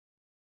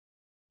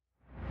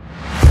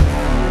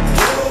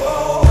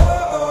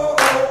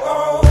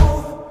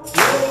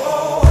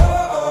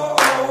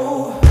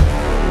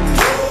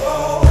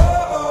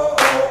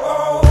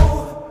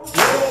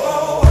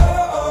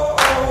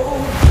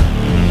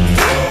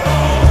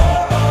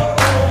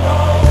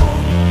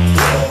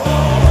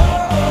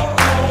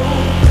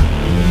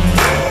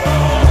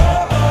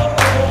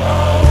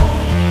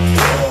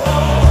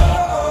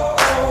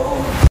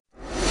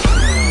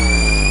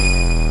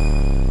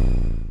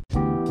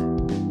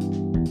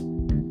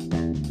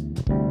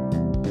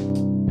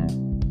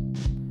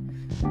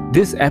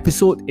This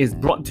episode is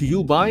brought to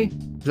you by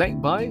Black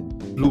by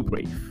Blue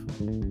Brave.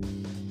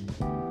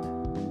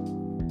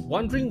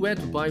 Wondering where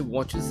to buy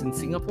watches in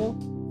Singapore?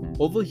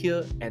 Over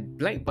here at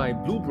Black by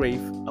Blue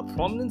Brave, a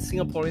prominent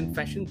Singaporean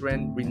fashion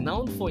brand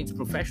renowned for its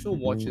professional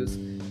watches,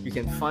 you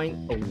can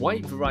find a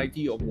wide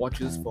variety of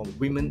watches for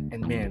women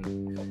and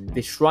men.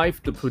 They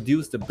strive to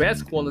produce the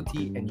best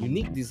quality and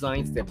unique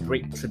designs that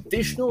break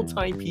traditional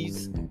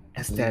timepiece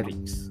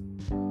aesthetics.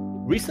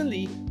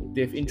 Recently,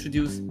 they've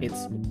introduced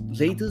its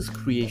latest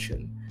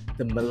creation,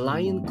 the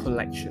Malayan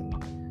Collection.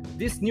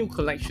 This new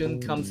collection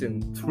comes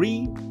in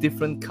 3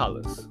 different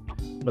colors: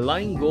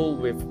 Malayan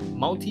Gold with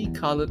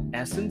multi-colored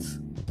accents,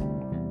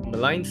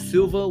 Malayan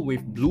Silver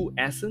with blue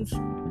accents,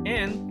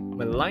 and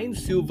Malayan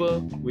Silver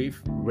with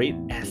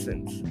red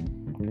accents.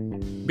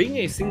 Being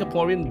a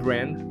Singaporean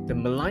brand, the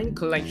Malayan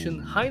Collection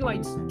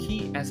highlights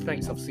key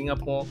aspects of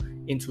Singapore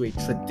into a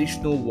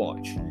traditional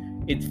watch.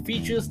 It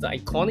features the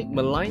iconic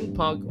Malayan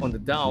Park on the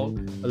dial,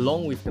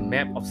 along with the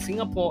map of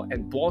Singapore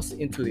embossed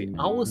into the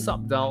hour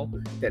sub-dial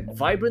that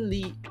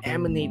vibrantly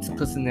emanates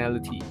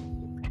personality.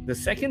 The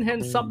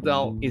second-hand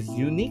sub-dial is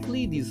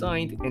uniquely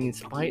designed and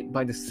inspired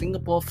by the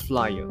Singapore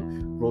Flyer,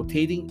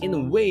 rotating in a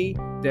way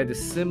that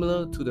is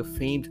similar to the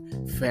famed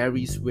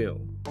Ferris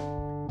wheel.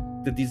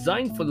 The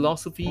design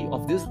philosophy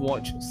of this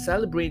watch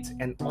celebrates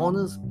and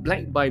honors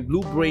Black by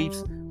Blue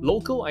Brave's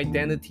local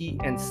identity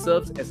and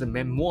serves as a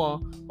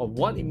memoir of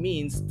what it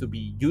means to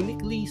be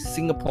uniquely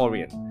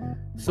Singaporean.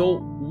 So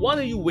what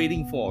are you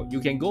waiting for? You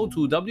can go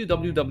to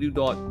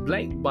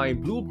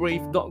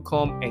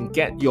www.blackbybluebrave.com and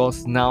get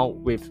yours now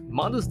with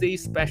Mother's Day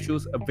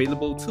specials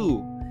available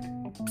too.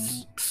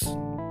 Psst,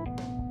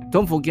 psst.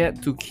 Don't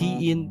forget to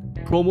key in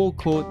promo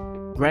code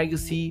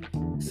Bragacy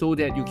so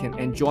that you can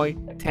enjoy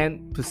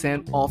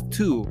 10% off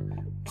too.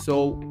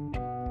 So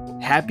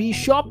happy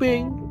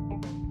shopping!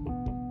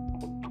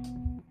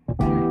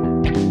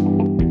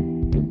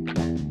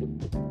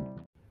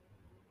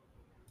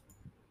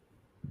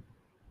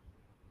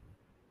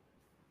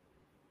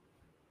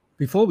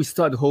 Before we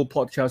start the whole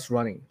podcast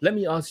running, let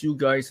me ask you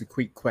guys a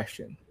quick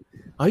question.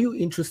 Are you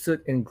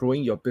interested in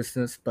growing your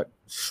business but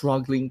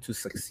struggling to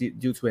succeed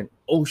due to an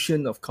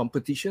ocean of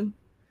competition?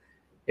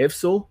 If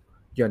so,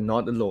 you're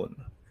not alone.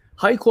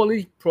 High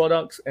quality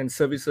products and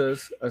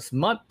services, a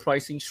smart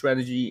pricing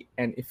strategy,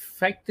 and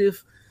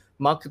effective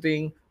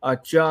marketing are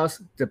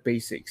just the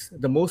basics.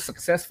 The most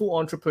successful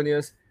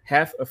entrepreneurs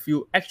have a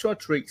few extra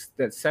tricks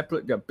that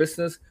separate their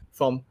business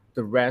from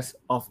the rest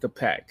of the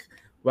pack.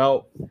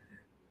 Well,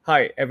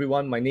 hi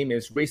everyone, my name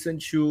is Rayson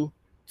Chu.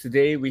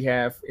 Today we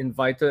have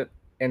invited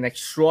an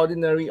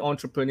extraordinary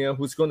entrepreneur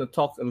who's going to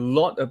talk a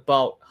lot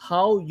about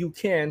how you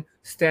can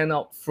stand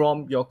out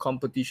from your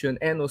competition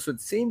and also at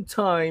the same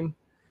time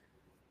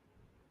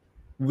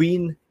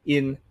win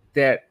in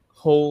that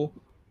whole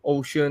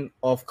ocean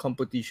of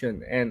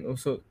competition. And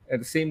also at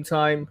the same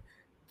time,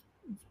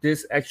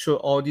 this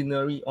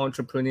extraordinary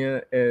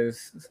entrepreneur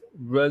is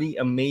really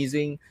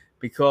amazing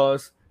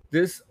because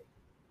this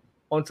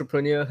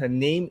entrepreneur, her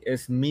name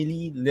is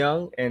Millie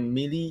Leung, and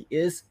Millie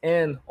is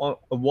an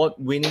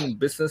award-winning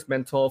business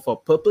mentor for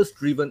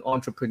purpose-driven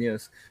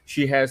entrepreneurs.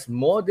 She has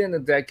more than a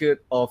decade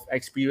of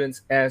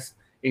experience as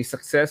a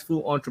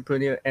successful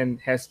entrepreneur and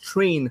has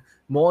trained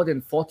more than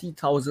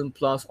 40,000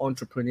 plus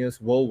entrepreneurs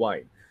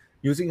worldwide.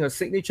 Using her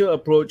signature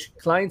approach,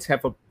 clients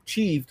have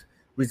achieved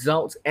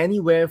results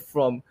anywhere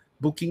from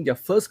booking their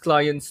first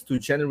clients to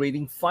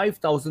generating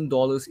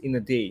 $5,000 in a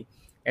day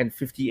and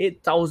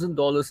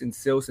 $58,000 in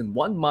sales in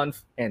 1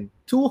 month and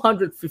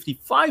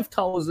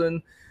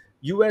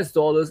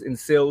 $255,000 in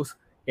sales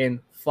in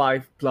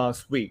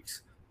 5+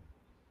 weeks.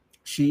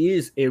 She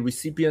is a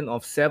recipient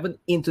of 7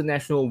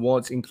 international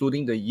awards,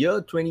 including the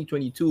year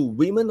 2022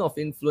 Women of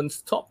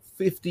Influence Top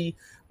 50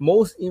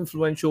 Most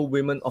Influential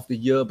Women of the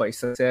Year by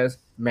Success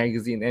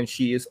Magazine. And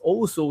she is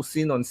also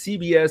seen on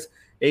CBS,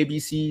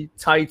 ABC,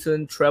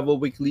 Titan, Travel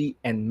Weekly,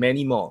 and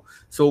many more.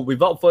 So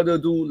without further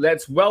ado,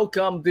 let's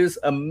welcome this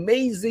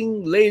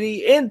amazing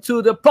lady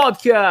into the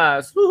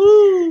podcast.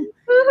 Woohoo!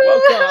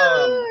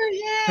 Welcome.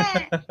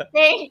 Yeah.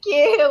 Thank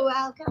you.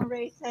 Welcome,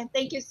 Rayson.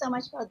 Thank you so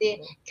much for the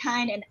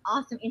kind and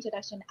awesome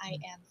introduction. I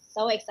am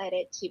so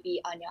excited to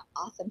be on your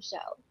awesome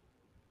show.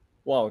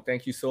 Wow,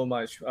 thank you so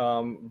much.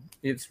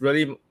 It's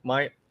really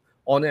my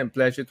honor and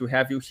pleasure to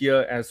have you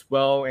here as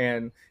well.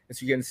 And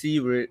as you can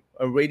see, we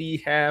already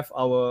have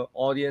our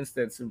audience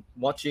that's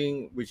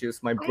watching, which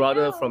is my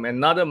brother from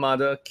another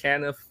mother,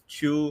 Kenneth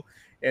Chu,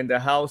 in the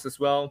house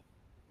as well.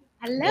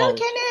 Hello,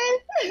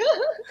 Kenneth.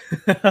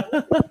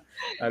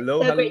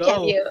 Hello, so great to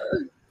have you.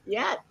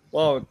 Yeah.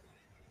 Wow.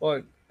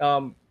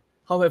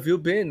 How have you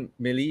been,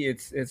 Millie?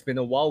 It's been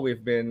a while.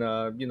 We've been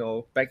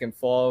back and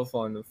forth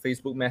on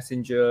Facebook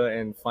Messenger,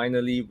 and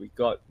finally we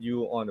got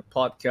you on the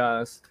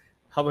podcast.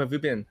 How have you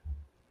been?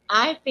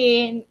 I've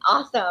been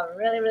awesome,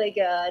 really, really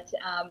good.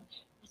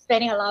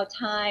 Spending a lot of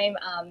time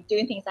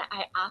doing things that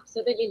I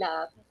absolutely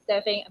love,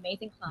 serving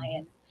amazing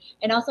clients,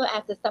 And also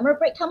as the summer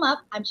break come up,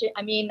 I'm sure,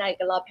 I mean, like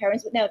a lot of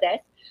parents would know this.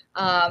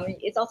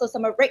 It's also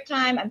summer break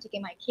time. I'm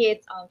taking my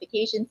kids on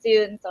vacation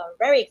soon. So I'm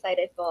very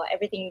excited for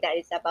everything that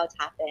is about to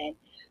happen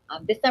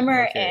this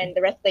summer Okay. and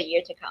the rest of the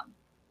year to come.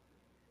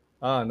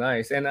 Ah,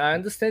 nice. And I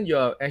understand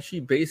you're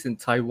actually based in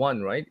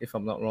Taiwan, right? If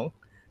I'm not wrong.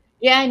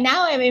 Yeah,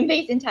 now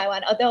based in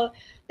Taiwan, although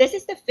this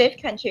is the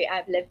fifth country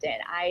I've lived in.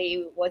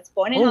 I was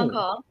born in Hong Oh,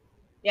 Kong.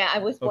 Yeah, I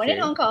was born in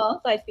okay. Hong Kong,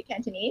 so I speak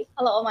Cantonese.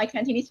 Hello, all my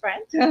Cantonese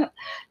friends.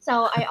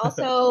 So I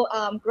also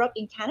grew up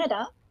in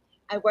Canada.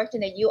 I worked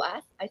in the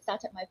US. I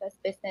started my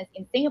first business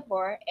in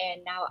Singapore,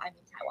 and now I'm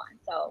in Taiwan.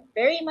 So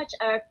very much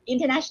a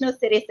international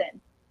citizen.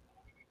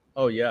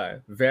 Oh yeah,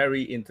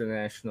 very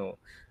international,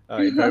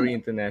 very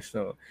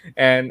international,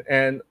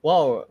 and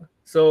wow.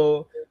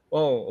 So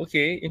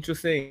okay,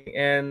 interesting.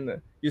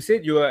 And you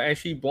said you were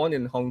actually born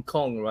in Hong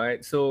Kong,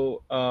 right?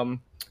 So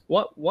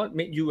what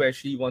made you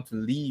actually want to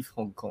leave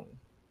Hong Kong?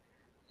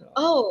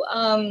 Oh,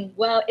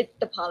 well, it's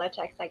the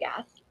politics, I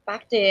guess.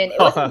 Back then, it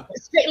wasn't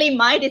strictly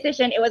my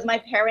decision, it was my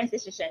parents'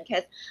 decision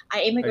because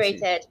I I see.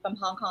 immigrated from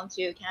Hong Kong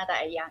to Canada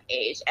at a young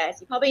age.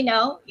 As you probably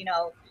know,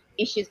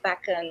 issues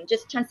back then,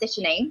 just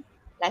transitioning,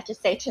 let's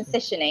just say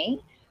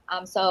transitioning.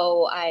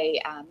 So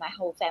my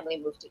whole family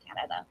moved to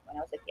Canada when I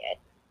was a kid.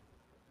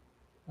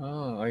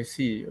 Ah, I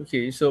see.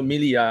 Okay, so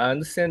Millie, I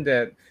understand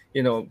that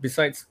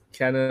besides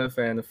Kenneth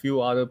and a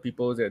few other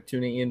people that are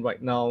tuning in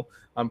right now,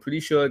 I'm pretty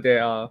sure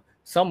there are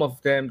some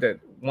of them that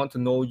want to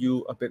know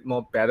you a bit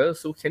more better.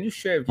 So can you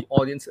share with the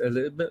audience a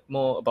little bit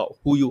more about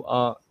who you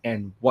are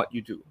and what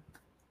you do?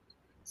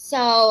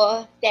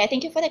 So, yeah,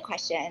 thank you for the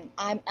question.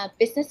 I'm a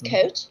business Mhm.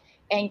 coach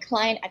and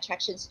client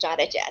attraction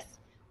strategist.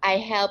 I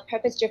help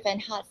purpose driven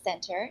heart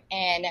center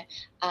and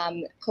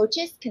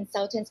coaches,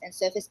 consultants, and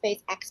service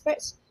based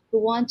experts who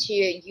want to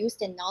use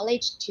their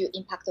knowledge to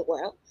impact the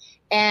world.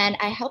 And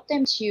I help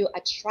them to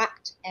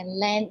attract and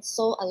land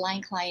soul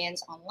aligned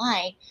clients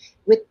online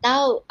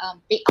without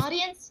big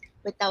audience,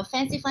 without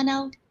fancy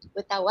funnel,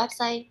 without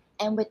website,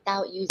 and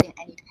without using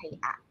any paid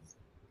ads.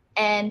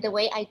 And the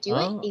way I do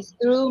it Ah, is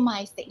through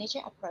my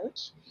signature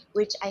approach,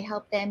 which I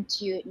help them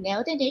to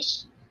nail the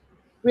niche,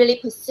 really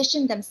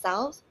position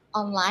themselves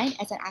online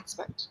as an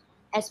expert,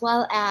 as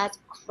well as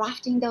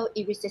crafting the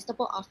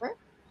irresistible offer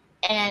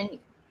and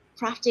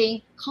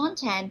crafting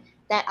content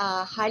that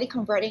are highly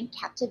converting,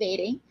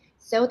 captivating,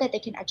 so that they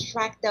can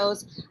attract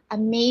those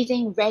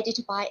amazing, ready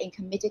to buy and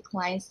committed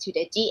clients to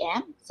their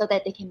DM so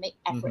that they can make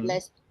mm-hmm.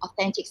 effortless,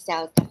 authentic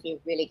sales that feel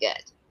really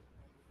good.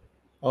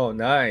 Oh,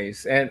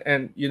 nice.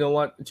 And you know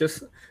what?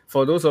 Just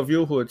for those of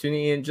you who are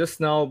tuning in just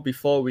now,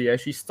 before we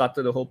actually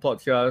started the whole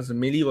podcast,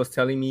 Millie was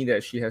telling me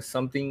that she has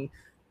something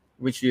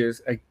which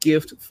is a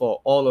gift for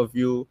all of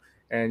you,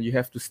 and you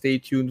have to stay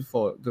tuned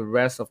for the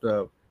rest of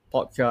the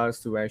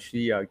podcast to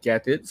actually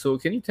get it. So,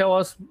 can you tell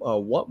us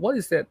what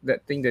is that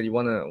thing that you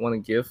wanna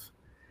give?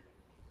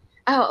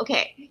 Oh,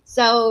 okay.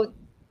 So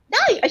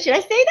now, should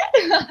I say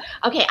that?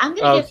 Okay, I'm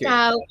gonna give Okay.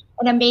 out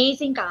an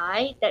amazing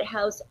guide that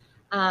helps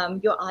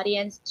your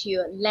audience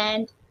to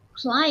land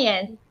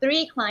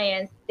three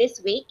clients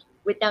this week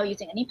without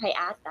using any pay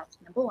ads. That's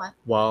number one.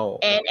 Wow.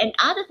 And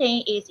another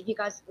thing is, if you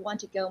guys want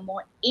to go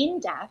more in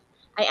depth,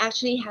 I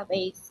actually have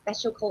a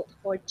special code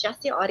for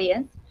just your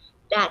audience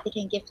that they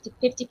can give to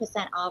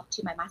 50% off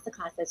to my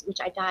masterclasses, which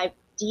I dive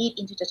deep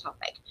into the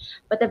topic.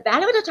 But the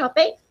value of the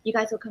topic, you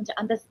guys will come to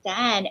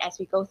understand as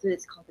we go through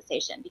this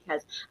conversation,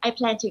 because I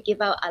plan to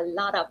give out a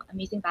lot of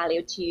amazing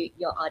value to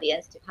your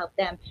audience to help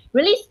them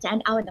really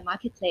stand out in the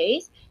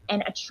marketplace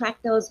and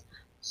attract those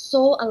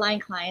soul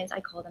aligned clients.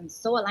 I call them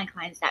soul aligned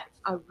clients that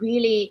are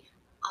really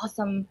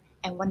awesome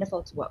and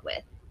wonderful to work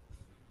with.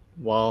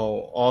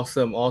 Wow.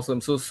 Awesome.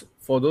 Awesome. So,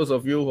 for those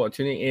of you who are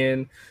tuning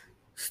in,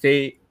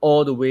 stay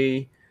all the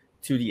way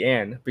to the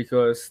end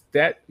because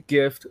that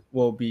gift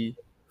will be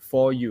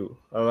for you.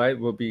 All right.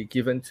 Will be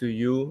given to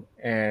you,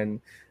 and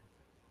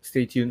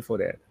stay tuned for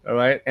that. All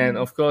right. And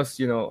Mm. of course,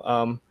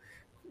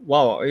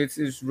 wow,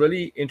 it's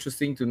really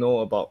interesting to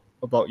know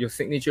about your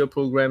signature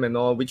program and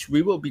all, which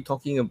we will be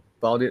talking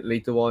about it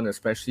later on,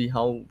 especially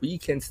how we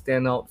can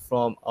stand out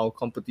from our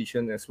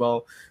competition as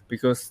well,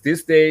 because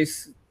these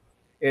days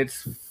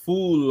it's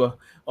full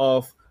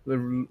of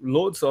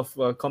loads of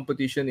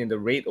competition in the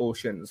red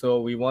ocean.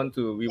 So we want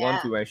Yeah.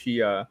 to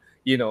actually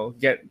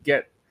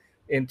get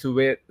into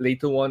it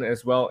later on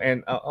as well.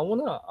 And I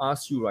want to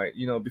ask you, right,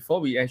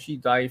 before we actually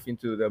dive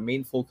into the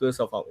main focus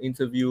of our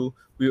interview,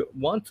 we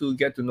want to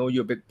get to know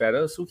you a bit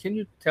better. So can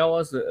you tell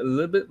us a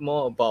little bit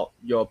more about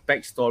your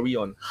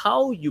backstory on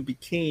how you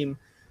became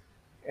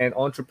an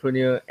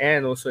entrepreneur,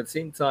 and also at the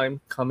same time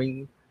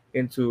coming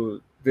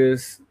into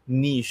this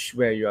niche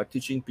where you are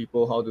teaching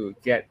people how to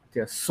get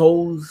their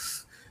soul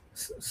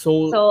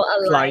So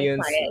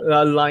aligned clients, client.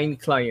 aligned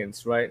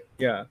clients, right?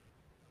 Yeah.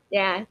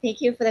 Yeah.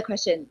 Thank you for the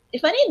question.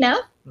 Funny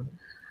enough, Mhm.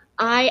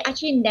 I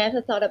actually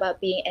never thought about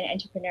being an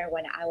entrepreneur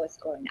when I was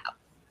growing up.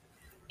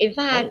 In Oh.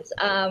 fact,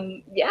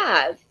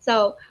 yeah.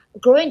 So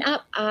growing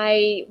up,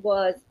 I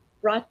was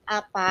brought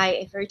up by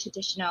a very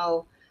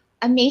traditional,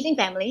 amazing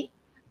family.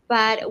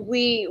 but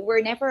we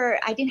were never,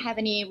 I didn't have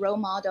any role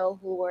model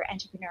who were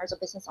entrepreneurs or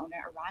business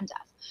owner around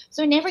us.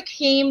 So it never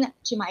came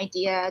to my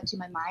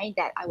mind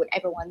that I would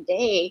ever one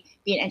day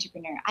be an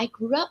entrepreneur. I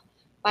grew up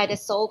by the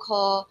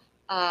so-called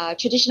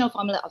traditional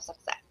formula of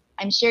success.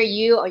 I'm sure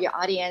you or your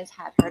audience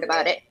have heard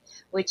about it,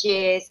 which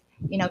is,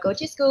 go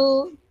to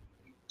school,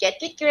 get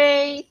good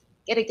grades,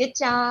 get a good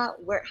job,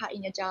 work hard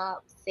in your job,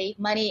 save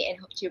money, and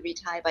hope to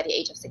retire by the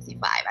age of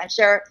 65. I'm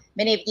sure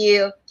many of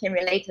you can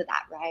relate to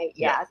that, right?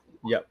 Yeah. Yes.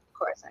 Yep.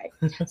 Of course, right?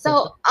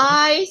 So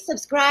I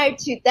subscribe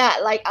to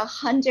that like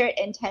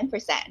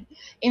 110%.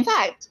 In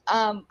fact,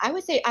 I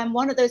would say I'm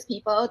one of those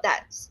people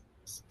that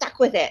stuck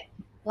with it,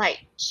 like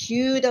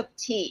to the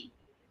T.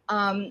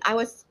 I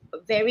was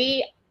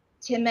very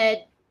timid,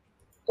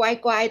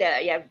 guai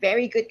yeah,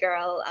 very good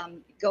girl.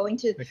 Going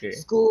to Okay.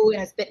 school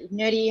and a bit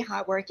nerdy,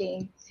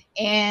 hardworking,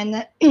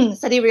 and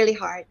study really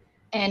hard.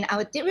 And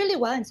I did really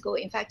well in school.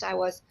 In fact, I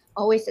was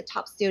always a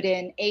top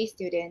student, A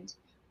student.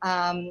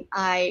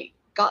 I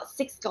got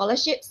 6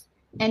 scholarships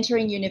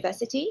entering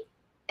university,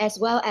 as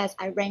well as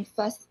I ranked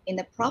first in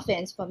the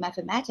province for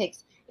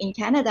mathematics in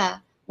Canada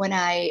where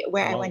I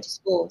Wow. went to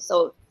school.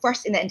 So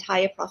first in the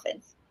entire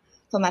province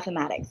for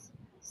mathematics.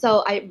 So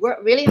I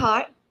worked really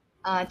hard,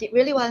 did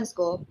really well in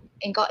school,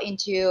 and got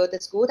into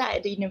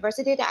the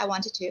university that I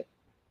wanted to,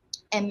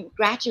 and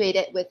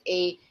graduated with a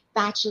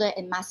bachelor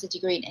and master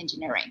degree in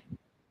engineering.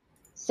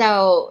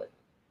 So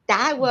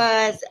that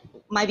was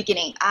my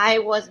beginning. I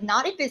was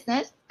not in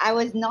business. I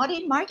was not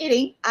in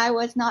marketing. I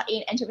was not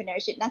in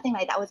entrepreneurship, nothing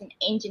like that. I was in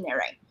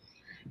engineering.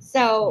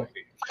 So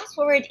Okay. fast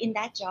forward in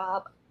that job,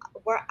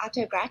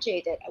 after I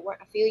graduated, I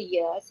worked a few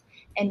years,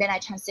 and then I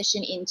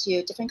transitioned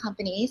into different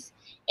companies,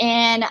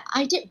 and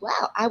I did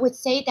well. I would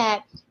say that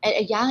at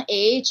a young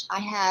age, I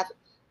have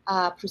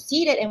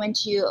proceeded and went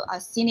to a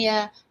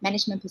senior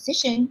management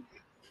position,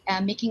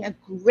 making a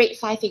great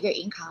 5-figure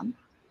income,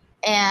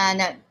 and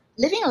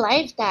living a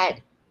life that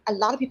a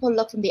lot of people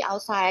look from the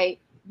outside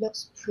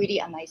looks pretty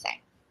amazing.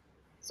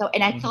 So,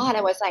 and I Mm-hmm. thought,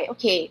 I was like,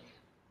 okay,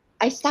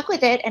 I stuck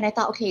with it, and I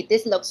thought, okay,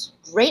 this looks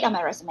great on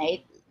my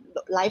resume.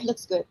 Life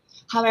looks good.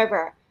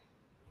 However,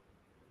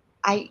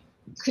 I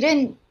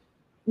couldn't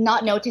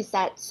not notice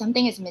that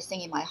something is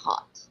missing in my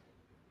heart.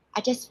 I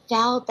just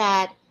felt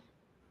that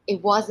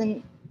it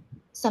wasn't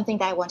something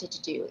that I wanted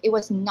to do. It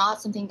was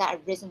not something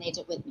that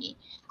resonated with me.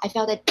 I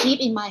felt that deep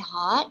in my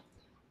heart,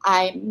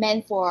 I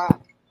meant for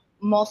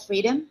more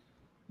freedom,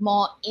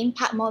 more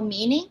impact, more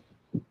meaning,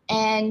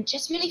 and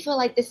just really feel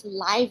like this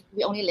life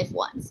we only live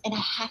once, and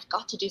I have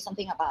got to do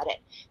something about it.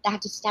 I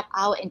have to step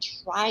out and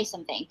try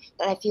something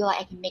that I feel like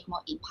I can make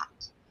more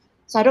impact.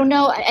 So I don't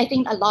know, I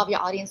think a lot of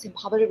your audience can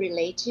probably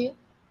relate to,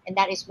 and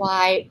that is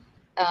why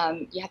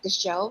you have this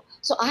show.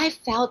 So I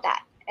felt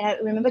that, and I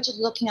remember just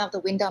looking out the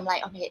window, I'm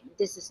like, okay,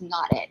 this is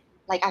not it.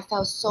 Like I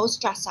felt so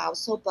stressed out,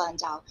 so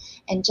burned out,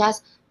 and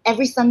just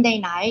every Sunday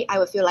night I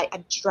would feel like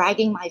I'm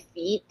dragging my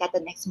feet that the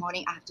next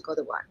morning I have to go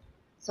to work.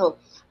 So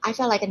I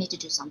felt like I need to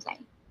do something.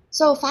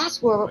 So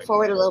fast Right.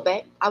 forward a little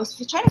bit, I was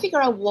trying to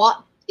figure out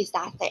what is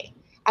that thing.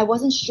 I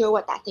wasn't sure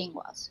what that thing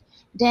was.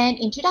 Then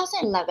in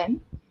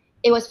 2011,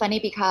 it was funny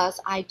because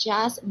I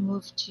just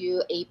moved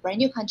to a brand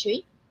new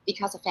country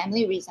because of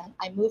family reason.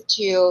 I moved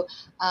to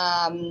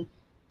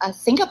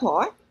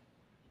Singapore,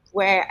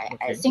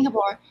 Okay.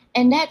 Singapore,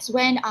 and that's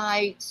when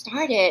I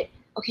started.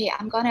 Okay,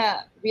 I'm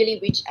gonna really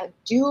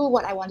do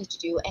what I wanted to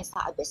do and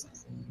start a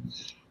business.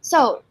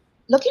 So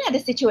looking at the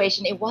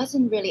situation, it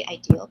wasn't really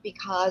ideal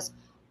because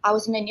I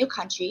was in a new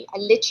country. I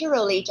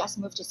literally just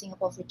moved to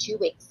Singapore for 2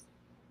 weeks.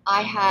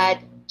 I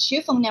had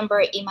 2 phone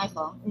numbers in my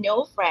phone,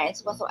 no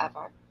friends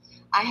whatsoever.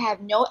 I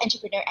have no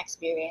entrepreneur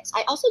experience.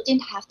 I also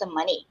didn't have the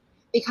money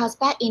because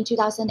back in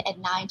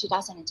 2009,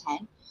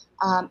 2010,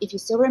 if you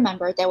still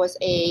remember, there was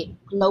a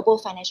global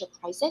financial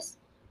crisis,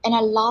 and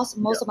I lost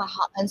most Yep. of my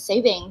hard-earned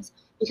savings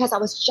because I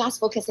was just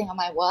focusing on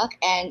my work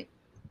and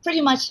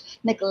pretty much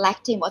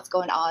neglecting what's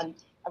going on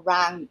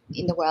around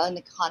in the world in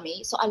the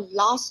economy. So I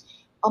lost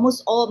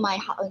almost all my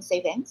hard-earned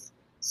savings.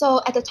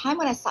 So at the time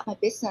when I started my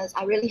business,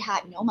 I really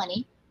had no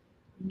money,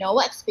 no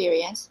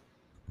experience,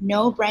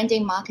 no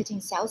branding, marketing,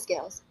 sales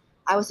skills.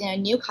 I was in a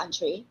new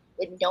country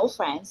with no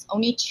friends,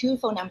 only 2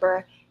 phone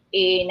numbers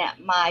in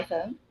my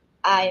phone.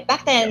 Back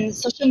Yep. then,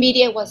 social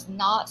media was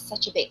not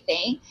such a big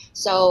thing,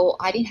 so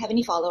I didn't have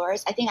any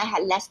followers. I think I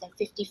had less than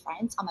 50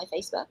 friends on my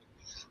Facebook.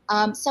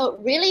 So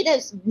really,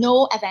 there's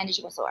no advantage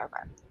whatsoever.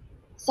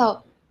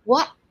 So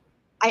what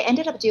I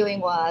ended up doing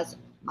was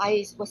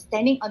I was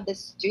standing on the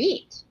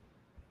street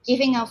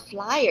giving out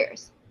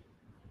flyers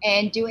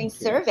and doing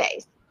Okay.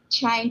 surveys,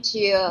 trying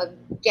to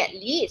get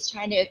leads,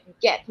 trying to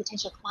get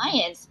potential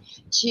clients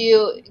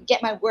to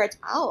get my words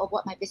out of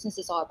what my business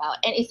is all about.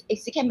 And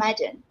as you can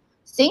imagine,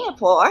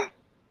 Singapore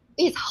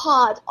is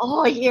hot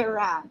all year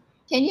round.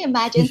 Can you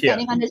imagine Yeah.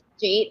 standing on the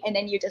street and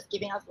then you're just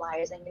giving out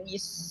flyers and then you're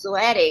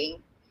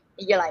sweating?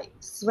 You're like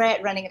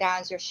sweat running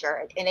down your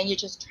shirt, and then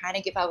you're just trying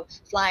to give out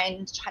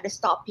flyers, try to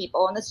stop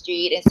people on the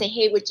street and say,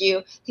 "Hey, would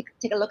you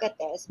take a look at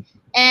this?"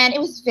 And it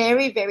was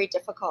very, very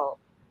difficult.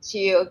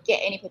 to get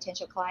any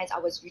potential clients. I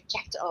was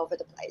rejected all over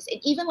the place.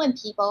 And even when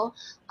people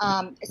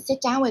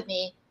sit down with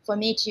me for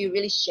me to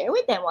really share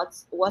with them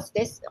what's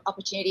this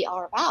opportunity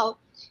all about,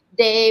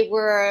 they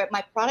were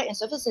my product and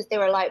services. They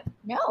were like,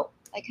 no,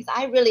 like because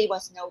I really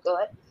was no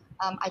good.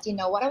 I didn't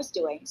know what I was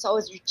doing, so I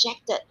was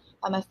rejected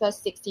by my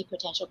first 60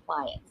 potential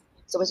clients.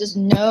 So it was just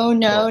no,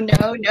 no, Wow.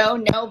 no, no,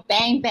 no,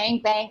 bang,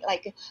 bang, bang.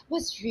 Like it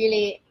was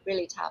really,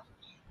 really tough.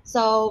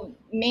 So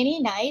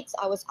many nights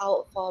I was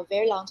out for a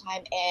very long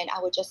time, and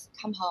I would just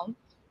come home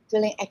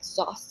feeling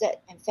exhausted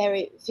and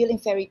feeling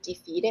very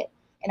defeated,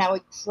 and I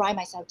would cry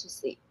myself to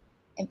sleep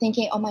and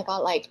thinking, oh my God,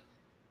 like,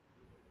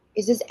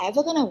 is this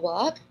ever gonna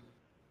work?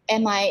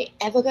 Am I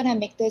ever gonna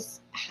make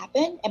this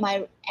happen? Am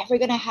I ever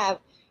gonna have,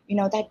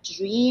 that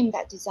dream,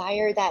 that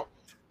desire, that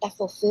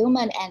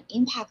fulfillment and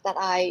impact that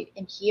I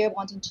am here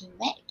wanting to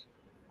make?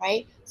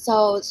 Right?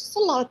 So it's just a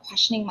lot of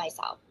questioning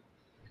myself.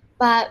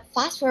 But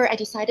fast forward, I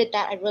decided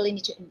that I really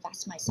need to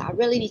invest myself. I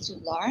really need to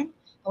learn.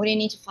 I really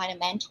need to find a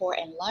mentor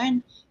and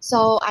learn.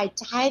 So I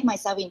dive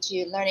myself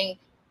into learning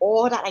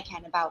all that I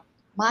can about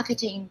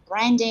marketing,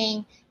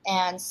 branding,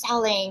 and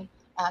selling,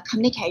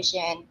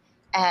 communication,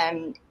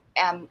 and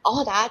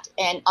all that,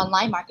 and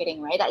online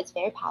marketing. Right, that is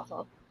very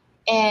powerful.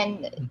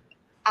 And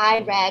I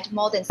read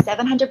more than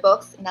 700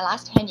 books in the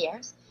last 10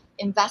 years,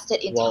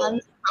 invested in Wow.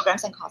 tons of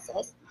programs and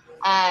courses,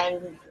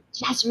 and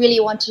just really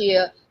want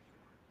to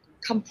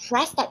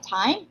compress that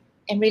time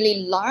and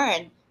really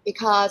learn,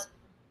 because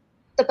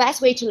the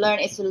best way to learn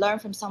is to learn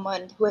from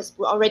someone who has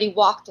already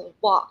walked the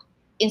walk,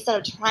 instead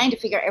of trying to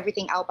figure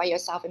everything out by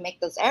yourself and make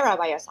those errors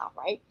by yourself,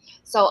 right?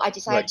 So I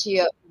decided Right.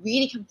 to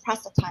really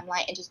compress the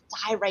timeline and just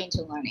dive right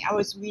into learning. I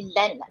was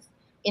relentless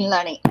in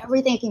learning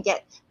everything I can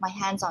get my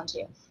hands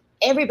onto.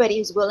 Everybody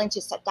who's willing to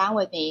sit down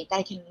with me that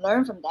I can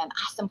learn from them,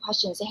 ask them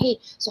questions, say, hey,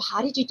 so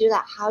how did you do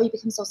that? How you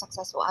become so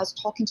successful? I was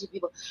talking to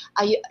people.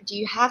 Do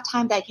you have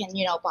time that I can,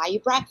 buy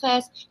you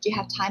breakfast? Do you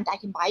have time that I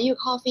can buy you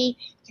coffee?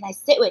 Can I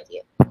sit with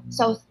you?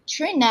 So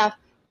true enough,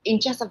 in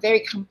just a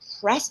very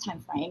compressed time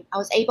frame, I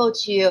was able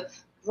to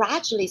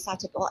gradually start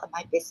to build up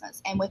my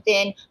business. And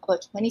within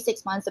about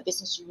 26 months, the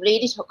business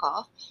really took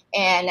off,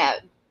 and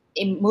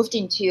it moved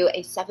into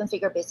a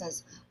seven-figure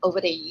business over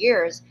the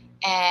years,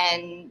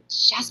 and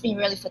just been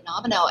really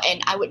phenomenal.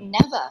 And I would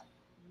never,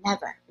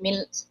 I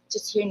mean,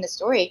 just hearing the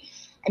story,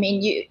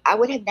 I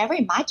would have never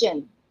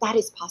imagined that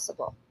is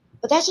possible.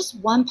 But that's just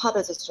one part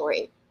of the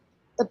story.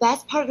 The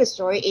best part of the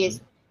story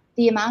is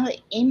the amount of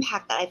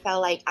impact that I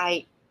felt like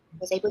I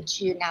was able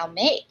to now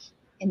make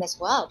in this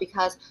world,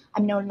 because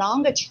I'm no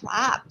longer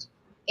trapped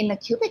in the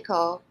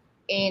cubicle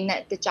in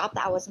the job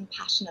that I wasn't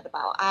passionate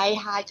about. I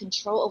had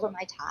control over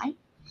my time.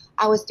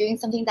 I was doing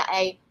something that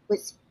I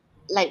was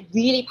like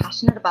really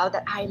passionate about,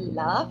 that I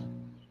love,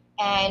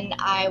 and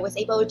I was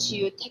able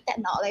to take that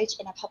knowledge,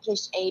 and I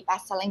published a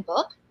best-selling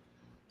book,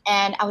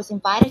 and I was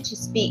invited to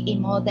speak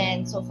in more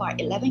than so far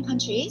 11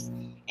 countries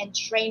and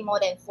train more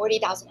than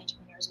 40,000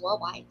 entrepreneurs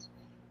worldwide.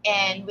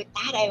 And with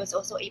that, I was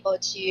also able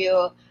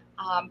to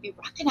be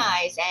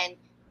recognized and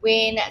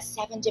win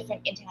 7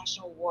 different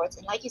international awards.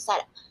 And like you said,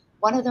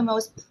 one of the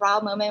most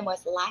proud moments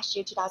was last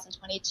year,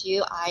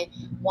 2022. I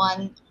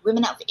won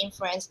Women of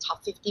Influence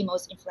Top 50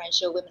 Most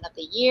Influential Women of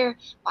the Year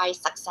by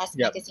Success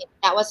Yep. Magazine.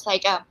 That was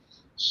like a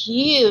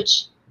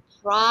huge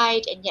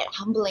pride and yet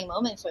humbling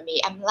moment for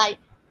me. I'm like,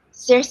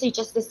 seriously,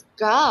 just this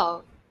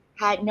girl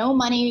had no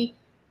money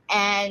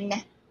and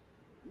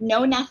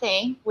no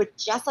nothing, with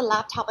just a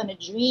laptop and a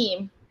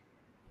dream,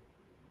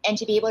 and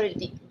to be able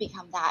to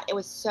become that, it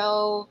was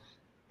so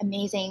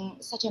amazing,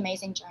 such an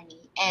amazing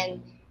journey.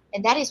 And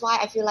that is why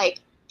I feel like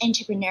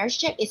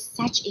entrepreneurship is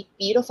such a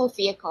beautiful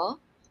vehicle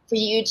for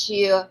you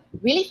to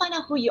really find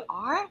out who you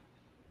are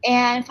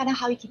and find out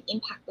how you can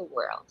impact the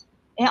world.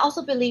 And I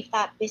also believe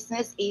that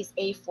business is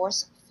a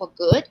force for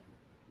good,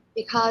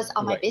 because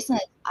on my Right.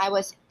 business, I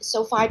was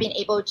so far been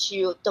able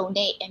to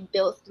donate and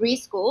build 3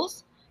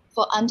 schools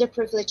for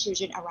underprivileged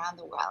children around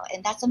the world.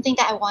 And that's something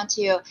that I want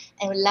to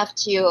and would love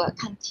to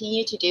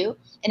continue to do.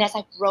 And as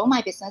I grow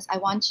my business, I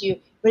want to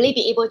really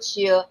be able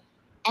to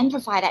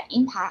amplify that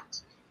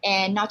impact,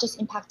 and not just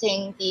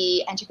impacting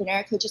the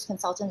entrepreneur, coaches,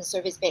 consultants, and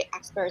service-based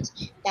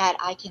experts that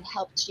I can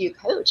help to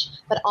coach,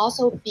 but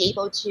also be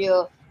able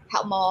to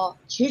help more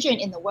children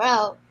in the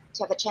world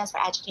to have a chance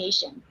for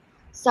education.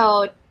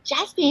 So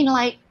just being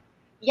like,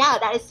 yeah,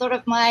 that is sort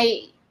of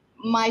my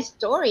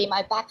story,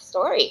 my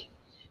backstory.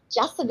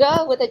 Just to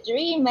go with a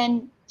dream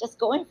and just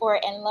going for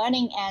it and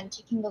learning and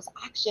taking those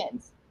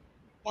actions.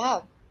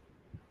 Yeah.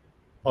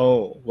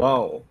 Oh,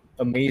 wow,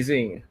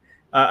 amazing!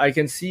 I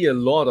can see a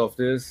lot of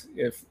this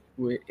if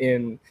we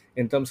in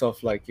terms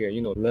of like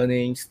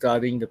learning,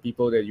 studying the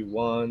people that you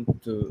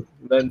want to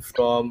learn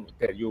from,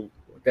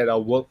 that are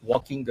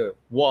walking the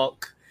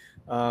walk,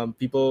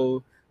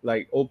 people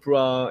like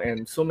Oprah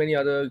and so many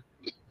other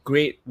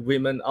great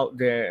women out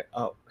there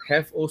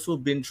have also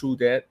been through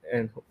that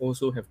and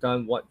also have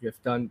done what you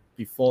have done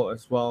before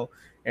as well.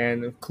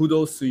 And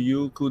kudos to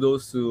you,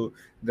 kudos to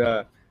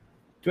the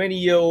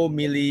 20-year-old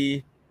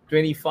Millie,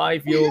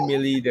 25-year-old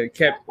Millie that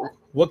kept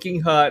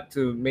working hard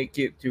to make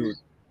it to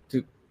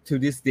to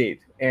this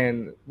date.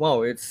 And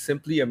wow, it's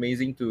simply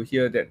amazing to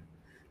hear that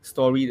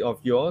story of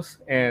yours.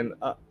 And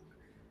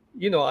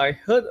I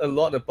heard a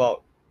lot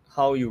about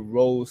how you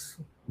rose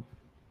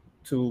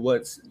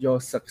towards your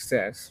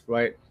success,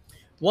 right?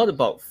 What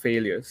about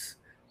failures?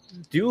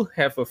 Do you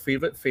have a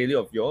favorite failure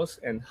of yours,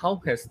 and how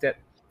has that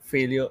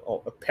failure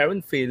or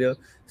apparent failure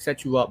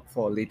set you up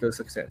for later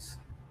success?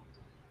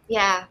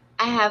 Yeah,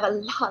 I have a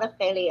lot of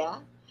failure,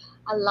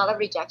 a lot of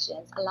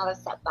rejections, a lot of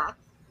setbacks.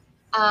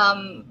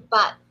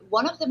 But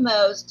one of the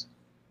most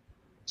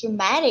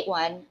dramatic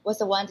one was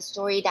the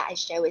story that I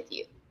share with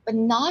you. But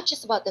not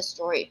just about the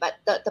story, but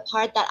the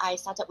part that I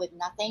started with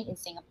nothing in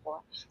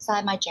Singapore,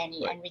 started my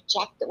journey Right.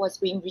 and was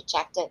being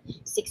rejected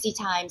 60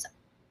 times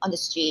on the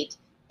street.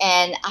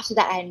 And after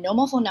that, I had no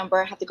more phone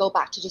number, have to go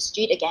back to the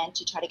street again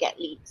to try to get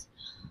leads.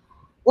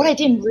 What I Right.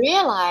 didn't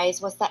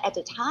realize was that at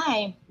the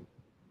time,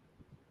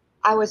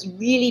 I was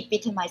really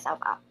beating myself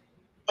up.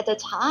 At the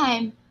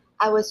time,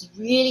 I was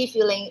really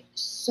feeling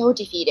so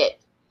defeated.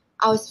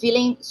 I was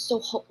feeling so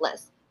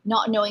hopeless,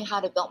 not knowing how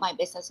to build my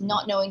business,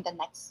 not knowing the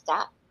next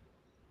step.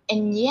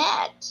 And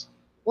yet,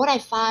 what I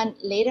found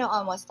later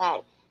on was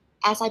that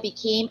as I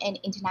became an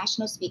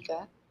international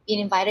speaker, being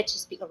invited to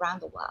speak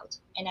around the world,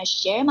 and I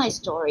share my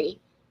story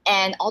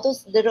and all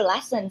those little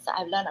lessons that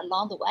I've learned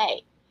along the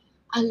way,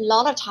 a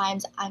lot of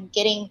times I'm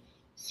getting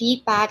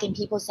feedback and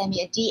people send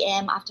me a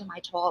DM after my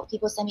talk,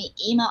 people send me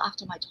email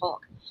after my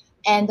talk.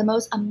 And the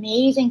most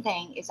amazing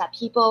thing is that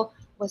people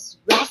was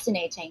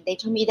resonating. They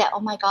told me that, oh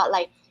my God,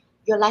 like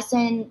your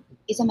lesson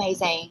is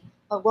amazing.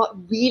 But what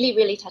really,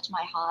 really touched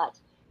my heart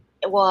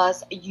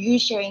was you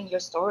sharing your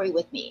story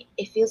with me.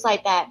 It feels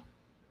like that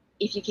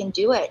if you can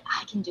do it,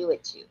 I can do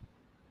it too.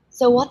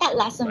 So what that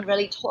lesson Right.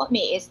 really taught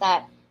me is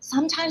that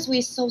sometimes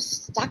we're so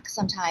stuck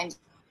sometimes in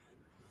our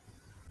life.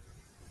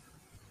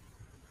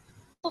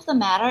 The truth of the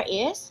matter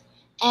is,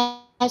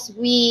 as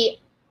we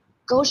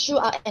go through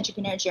our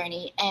entrepreneur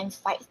journey and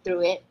fight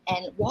through it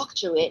and walk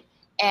through it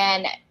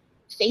and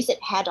face it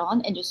head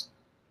on and just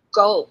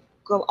go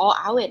all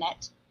out in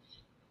it,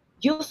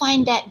 you'll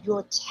find that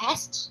your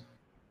test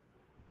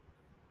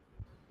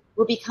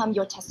will become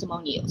your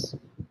testimonials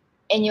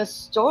and your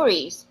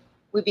stories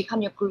will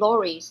become your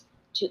glories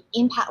to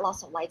impact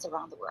lots of lives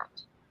around the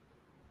world.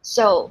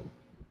 So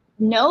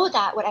know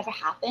that whatever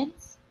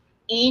happens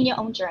in your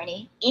own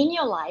journey, in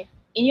your life,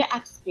 in your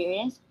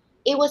experience,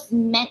 it was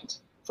meant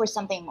for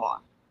something more,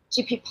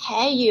 to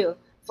prepare you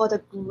for the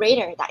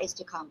greater that is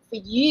to come, for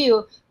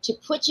you to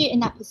put you in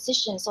that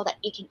position so that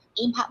it can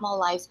impact more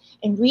lives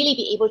and really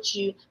be able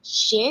to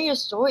share your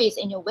stories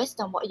and your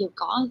wisdom, what you've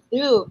gone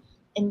through.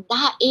 And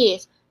that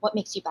is what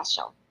makes you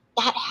special.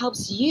 That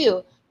helps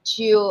you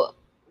to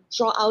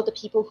draw out the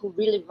people who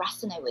really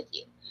resonate with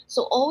you.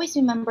 So always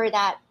remember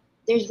that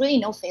there's really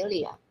no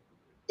failure.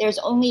 There's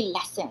only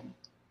lesson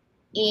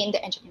in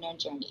the entrepreneur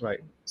journey.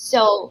 Right.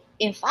 So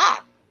in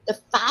fact, the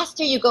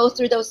faster you go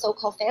through those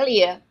so-called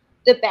failure,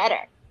 the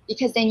better,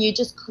 because then you're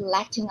just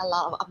collecting a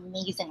lot of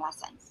amazing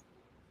lessons,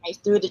 right,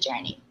 through the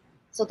journey.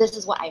 So this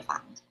is what I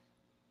found.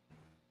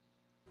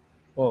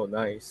 Oh,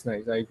 nice,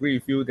 nice. I agree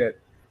with you that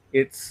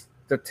it's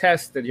the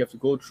test that you have to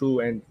go through,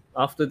 and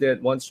after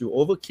that, once you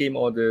overcame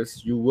all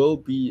this, you will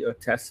be a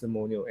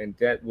testimonial, and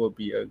that will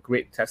be a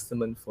great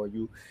testament for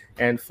you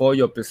and for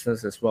your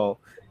business as well.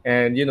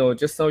 And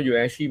just now you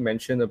actually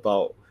mentioned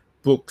about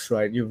books,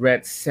 right? You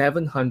read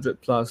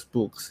 700 plus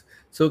books.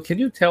 So can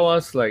you tell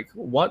us like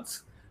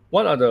what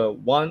are the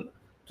 1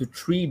 to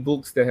 3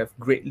 books that have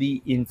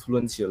greatly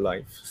influenced your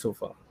life so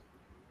far?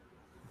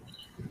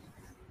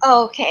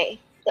 Okay,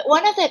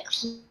 one of the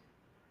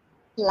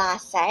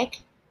classic,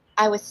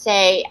 I would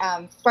say,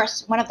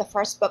 first one of the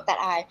first book that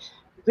I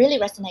really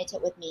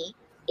resonated with me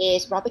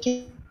is Robert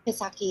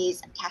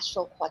Kiyosaki's Cash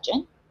Flow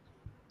Quadrant.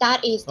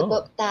 That is the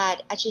book Oh,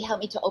 that actually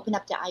helped me to open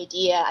up the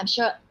idea. I'm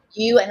sure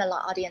you and a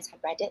lot of audience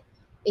have read it.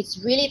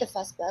 It's really the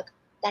first book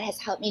that has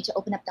helped me to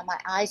open up my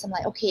eyes. I'm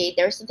like, okay,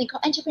 there's something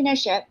called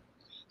entrepreneurship.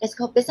 There's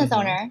called business mm-hmm.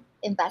 owner,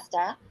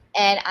 investor,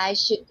 and I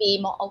should be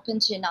more open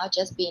to not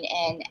just being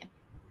an employee,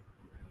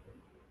 but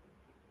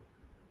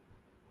also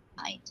open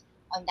my mind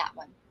on that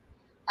one.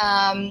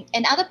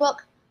 Another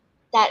book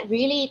that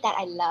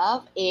I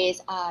love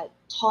is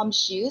Tom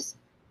Shoes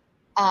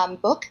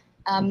book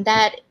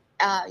that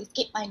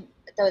skip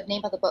the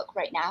name of the book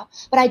right now,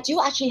 but I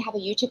do actually have a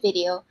YouTube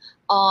video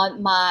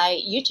on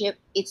my YouTube.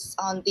 It's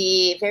on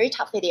the very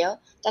top video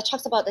that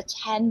talks about the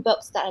 10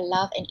 books that I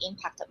love and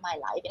impacted my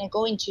life, and I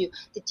go into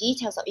the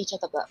details of each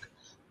of the book.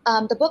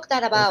 The book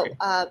that about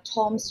Okay.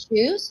 Tom's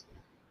shoes,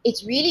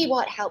 it's really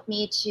what helped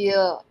me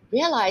to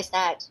realize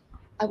that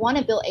I want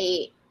to build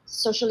a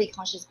socially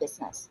conscious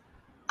business.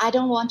 I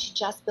don't want to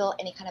just build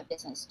any kind of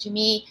business. To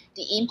me,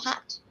 the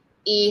impact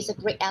is a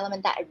great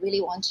element that I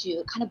really want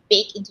to kind of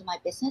bake into my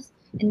business.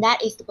 And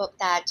that is the book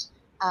that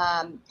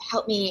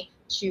helped me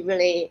to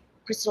really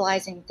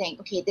crystallize and think,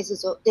 okay, this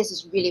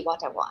is really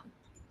what I want.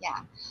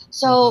 Yeah.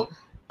 So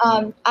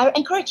Mm-hmm. I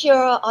encourage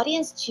your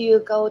audience to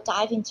go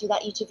dive into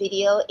that YouTube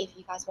video if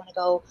you guys want to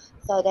go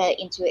further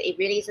into it. It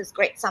really is a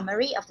great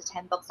summary of the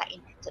 10 books that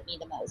impacted me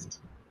the most.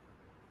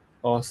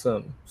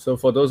 Awesome. So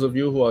for those of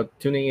you who are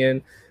tuning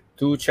in,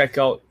 do check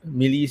out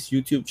Millie's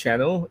YouTube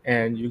channel,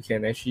 and you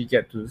can actually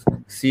get to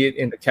see it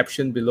in the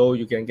caption below.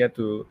 You can get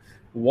to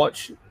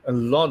watch a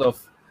lot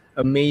of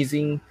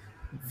amazing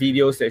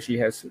videos that she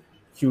has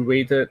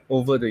curated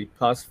over the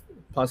past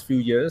few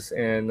years,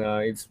 and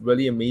it's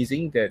really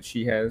amazing that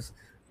she has,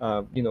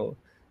 you know,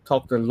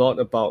 talked a lot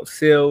about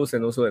sales,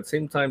 and also at the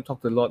same time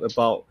talked a lot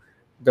about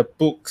the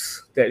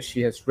books that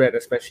she has read,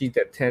 especially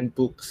that 10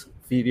 books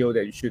video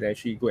that you should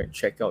actually go and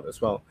check out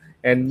as well.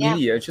 And Yeah.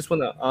 Millie, I just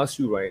want to ask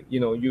you, right? You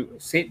know, you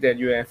said that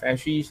you have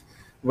actually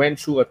went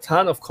through a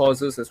ton of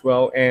courses as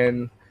well,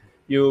 and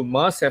you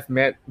must have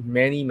met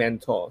many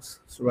mentors,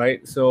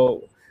 right?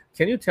 So,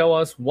 can you tell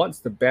us what's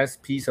the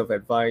best piece of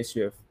advice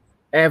you have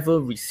ever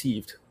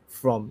received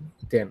from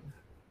them?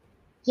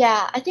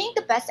 Yeah, I think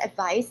the best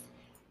advice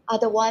are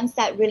the ones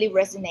that really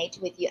resonate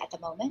with you at the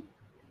moment.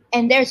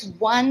 And there's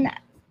one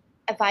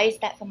advice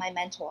that from my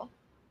mentor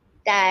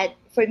that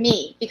for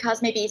me,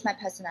 because maybe it's my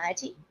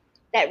personality,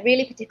 that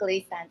really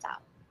particularly stands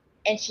out.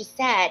 And she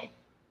said,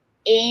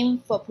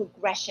 aim for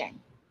progression,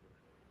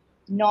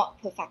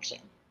 not perfection.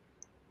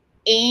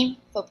 Aim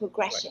for Right.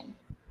 progression,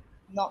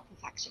 not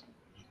perfection.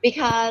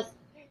 Because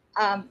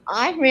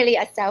I'm really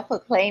a self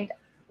proclaimed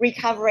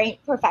recovering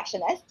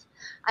perfectionist.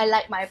 I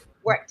like my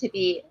work to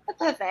be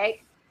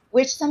perfect,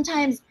 which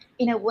sometimes,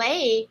 in a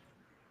way,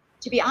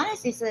 to be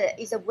honest, is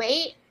a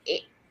way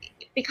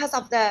because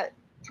of the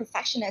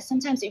perfectionist.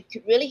 Sometimes it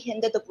could really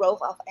hinder the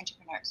growth of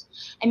entrepreneurs.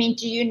 I mean,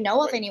 do you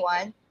know of Right.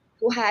 anyone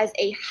who has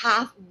a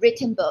half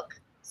written book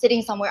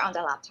sitting somewhere on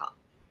their laptop?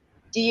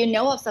 Do you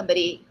know of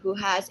somebody who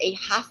has a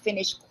half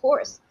finished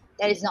course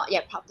that is not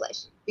yet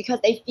published because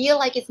they feel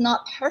like it's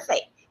not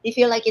perfect? They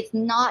feel like it's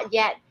not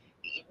yet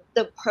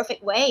the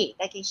perfect way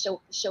that can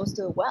shows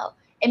to the world.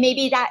 And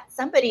maybe that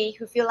somebody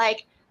who feel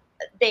like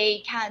they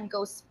can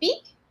go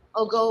speak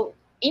or go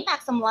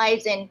impact some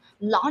lives and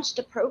launch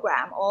the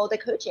program or the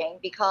coaching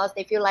because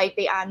they feel like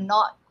they are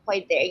not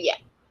quite there yet.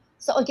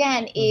 So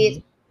again, Mm-hmm.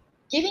 is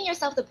giving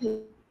yourself the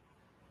permission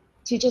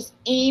to just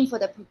aim for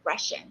the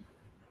progression,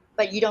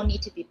 but you don't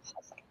need to be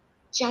perfect.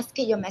 Just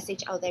get your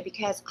message out there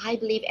because I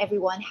believe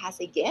everyone has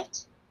a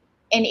gift.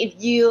 And if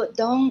you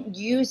don't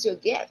use your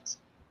gift,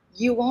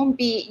 you'll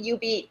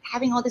be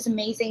having all this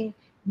amazing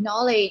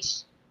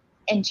knowledge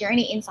and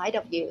journey inside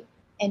of you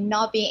and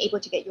not being able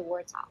to get your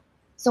words out.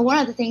 So one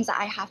of the things that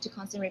I have to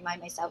constantly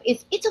remind myself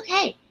is it's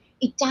okay.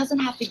 It doesn't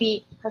have to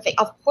be perfect.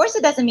 Of course,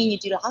 it doesn't mean you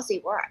do lousy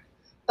work,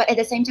 but at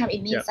the same time, it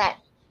Yeah. means that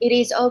it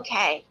is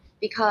okay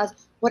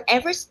because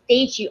whatever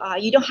stage you are,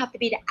 you don't have to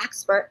be the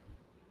expert.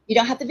 You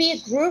don't have to be a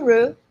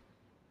guru.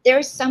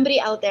 There's somebody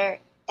out there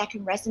that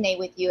can resonate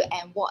with you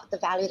and what the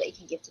value that you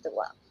can give to the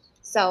world.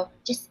 So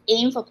just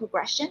aim for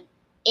progression,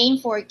 aim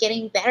for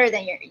getting better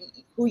than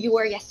who you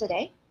were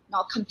yesterday,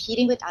 not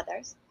competing with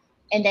others,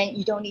 and then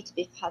you don't need to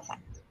be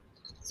perfect.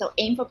 So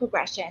aim for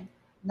progression,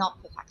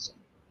 not perfection.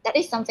 That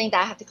is something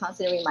that I have to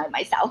constantly remind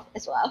myself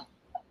as well.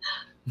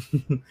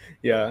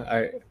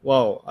 Yeah,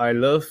 I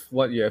love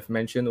what you have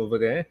mentioned over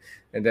there,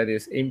 and that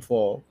is aim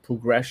for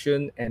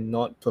progression and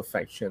not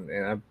perfection.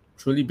 And I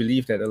truly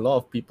believe that a lot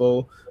of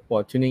people who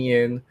are tuning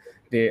in,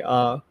 they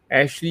are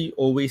actually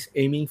always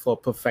aiming for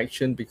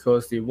perfection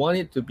because they want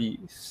it to be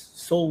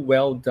so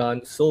well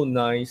done, so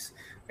nice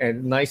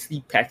and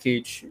nicely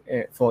packaged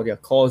for their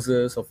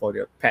causes or for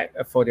their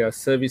for their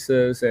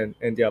services and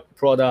their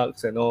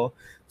products and all,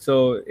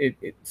 so it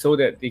so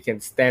that they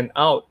can stand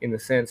out in a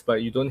sense,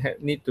 but you don't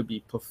need to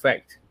be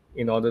perfect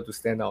in order to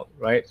stand out,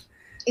 right? So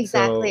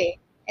Exactly.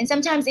 And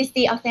sometimes it's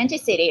the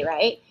authenticity,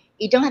 right?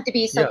 You don't have to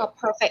be so yeah. called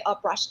perfect or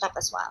brushed up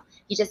as well.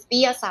 You just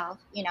be yourself,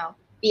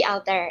 be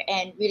out there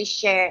and really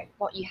share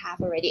what you have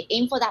already.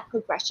 Aim for that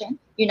progression.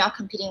 You're not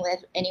competing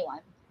with anyone.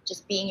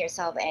 Just being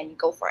yourself and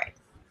go for it.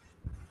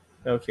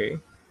 Okay,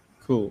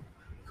 cool,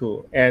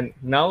 cool. And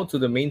now to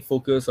the main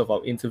focus of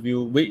our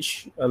interview,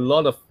 which a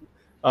lot of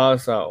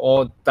us are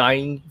all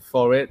dying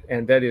for it,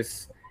 and that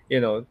is,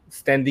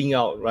 standing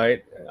out,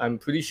 right? I'm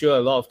pretty sure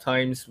a lot of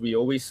times we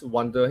always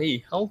wonder,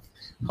 hey, how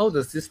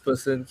does this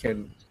person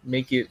can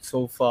make it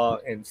so far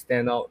and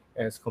stand out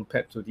as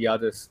compared to the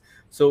others?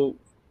 So,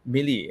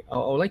 Millie, I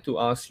would like to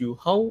ask you,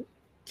 how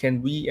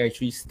can we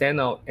actually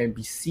stand out and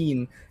be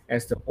seen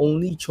as the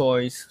only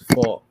choice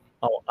for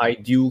our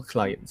ideal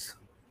clients?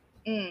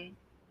 Mm.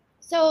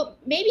 So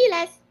maybe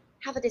let's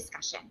have a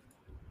discussion.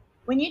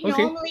 When you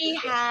Okay. normally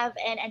have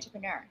an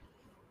entrepreneur,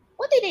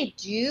 what did they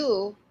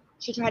do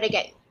to try to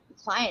get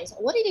clients?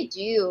 What did they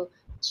do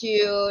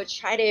to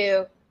try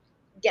to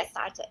get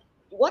started?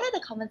 What are the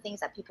common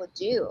things that people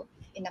do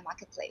in the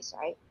marketplace,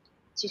 right?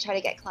 To try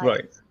to get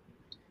Right. clients.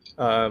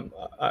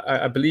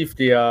 I believe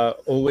they are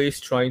always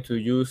trying to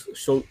use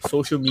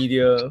social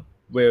media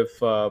with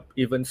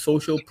even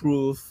social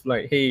proof,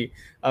 like, hey,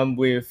 I'm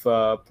with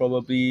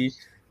probably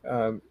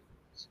um,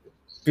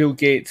 Bill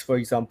Gates, for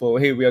example.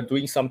 Hey, we are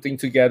doing something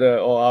together,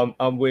 or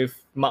I'm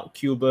with Mark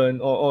Cuban,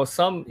 or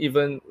some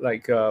even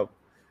like,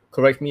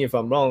 correct me if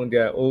I'm wrong,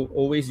 they're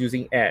always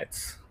using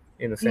ads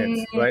in a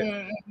sense, right?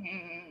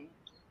 Mm-hmm.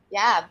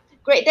 Yeah.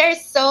 Great.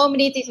 There's so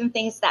many different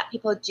things that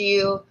people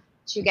do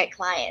to get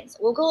clients.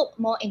 We'll go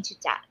more into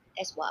that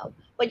as well.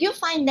 But you'll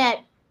find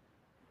that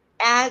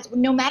as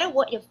no matter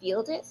what your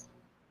field is,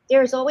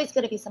 there's always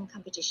going to be some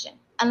competition.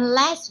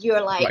 Unless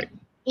you're like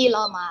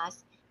Elon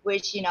Musk,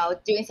 which,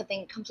 doing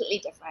something completely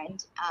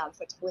different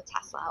with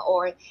Tesla,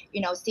 or,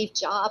 Steve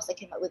Jobs that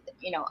came up with,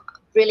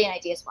 brilliant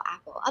ideas for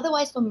Apple.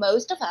 Otherwise, for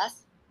most of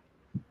us,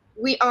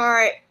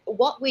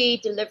 what we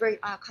deliver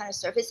kind of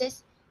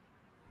services,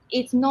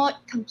 it's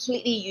not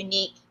completely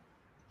unique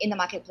in the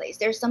marketplace.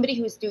 There's somebody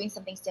who's doing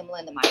something similar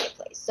in the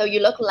marketplace. So you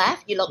look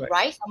left, you look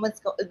right,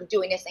 someone's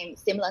doing the same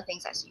similar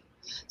things as you.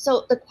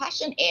 So the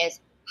question is,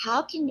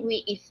 how can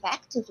we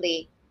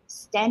effectively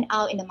stand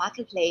out in the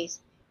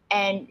marketplace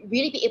and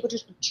really be able to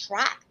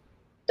attract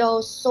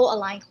those soul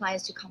aligned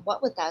clients to come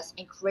work with us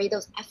and create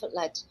those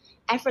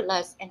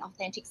effortless and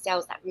authentic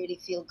sales that really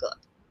feel good?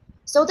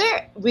 So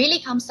there really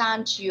comes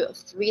down to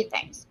three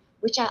things,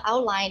 which I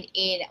outlined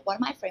in one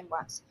of my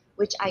frameworks,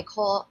 which I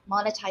call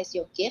Monetize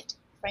Your Gift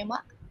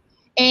framework.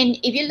 And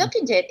if you look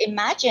into it,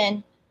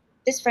 imagine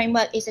this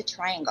framework is a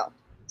triangle.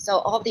 So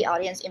all of the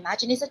audience,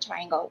 imagine it's a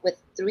triangle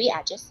with three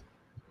edges.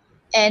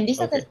 And these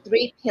are the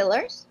three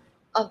pillars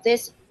of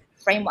this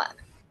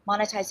framework,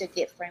 Monetize Your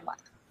Gift framework.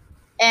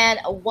 And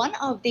one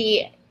of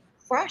the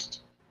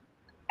first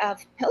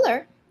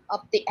pillar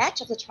of the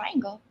edge of the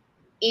triangle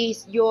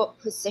is your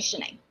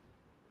positioning.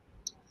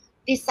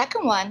 The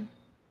second one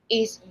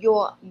is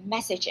your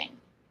messaging.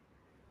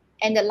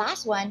 And the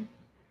last one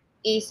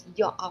is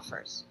your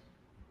offers.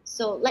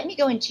 So let me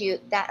go into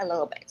that a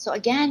little bit. So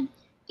again,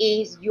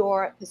 is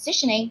your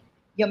positioning,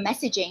 your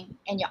messaging,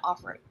 and your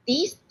offer.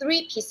 These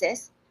three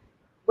pieces,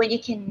 when you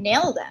can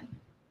nail them,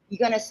 you're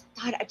going to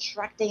start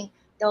attracting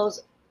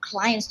those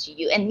clients to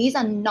you. And these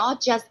are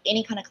not just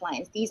any kind of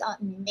clients. These are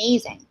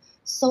amazing,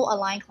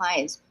 soul-aligned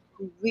clients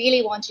who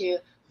really want to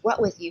work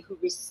with you, who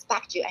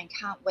respect you, and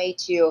can't wait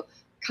to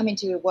come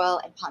into your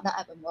world and partner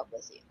up and work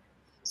with you.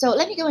 So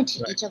let me go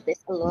into each of this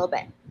a little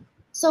bit.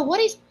 So what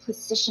is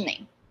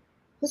positioning?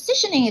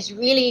 Positioning is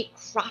really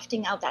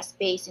crafting out that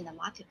space in the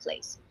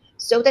marketplace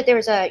so that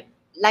there's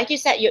like you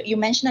said, you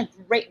mentioned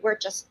a great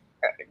word just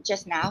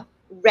now,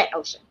 red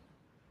ocean.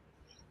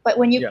 But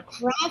when you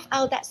craft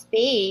out that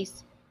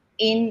space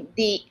in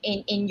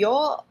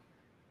your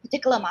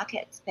particular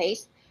market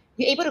space,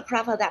 you're able to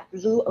craft out that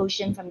blue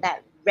ocean from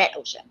that red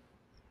ocean,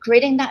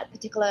 creating that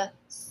particular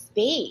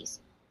space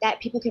that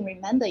people can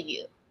remember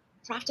you,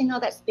 crafting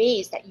out that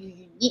space that you're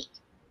unique.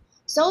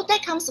 So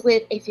that comes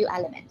with a few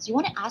elements. You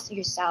want to ask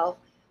yourself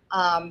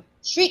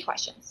three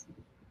questions.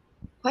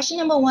 Question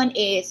number one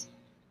is,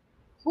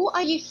 who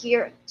are you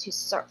here to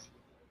serve?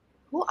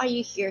 Who are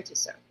you here to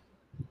serve?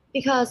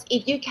 Because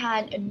if you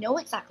can know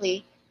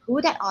exactly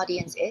who that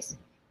audience is,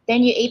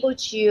 then you're able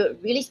to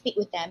really speak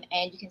with them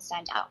and you can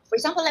stand out. For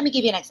example, let me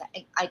give you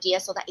an idea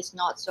so that it's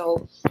not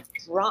so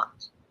broad.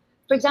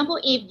 For example,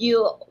 if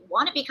you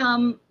want to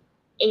become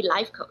a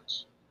life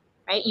coach,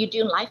 right? You're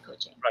doing life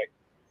coaching. Right.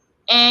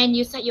 And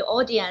you set your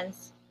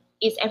audience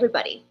is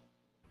everybody.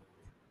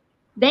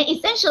 Then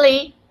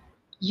essentially,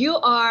 you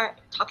are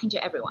talking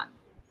to everyone.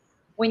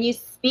 When you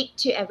speak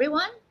to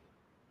everyone,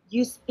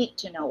 you speak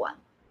to no one.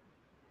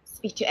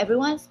 Speak to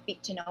everyone,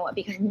 speak to no one,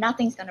 because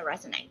nothing's going to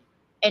resonate.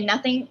 And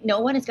no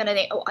one is going to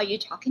say, oh, are you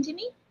talking to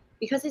me?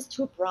 Because it's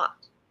too broad.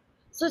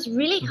 So it's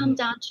really come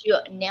down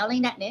to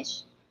nailing that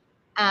niche,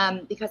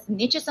 because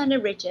niches are the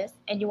riches,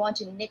 and you want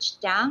to niche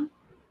down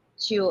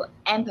to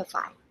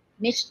amplify,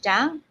 niche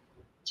down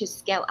to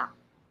scale up,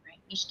 right?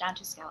 Niche down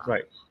to scale up.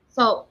 Right.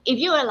 So if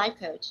you're a life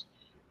coach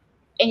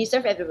and you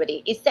serve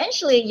everybody,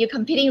 essentially you're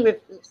competing with,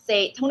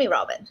 say, Tony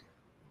Robbins.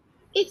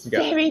 It's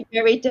very,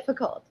 very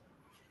difficult.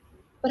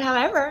 But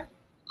however,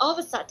 all of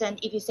a sudden,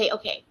 if you say,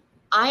 okay,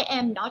 I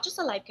am not just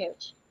a life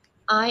coach,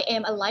 I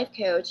am a life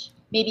coach.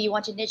 Maybe you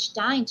want to niche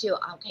down into,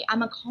 okay,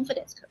 I'm a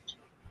confidence coach.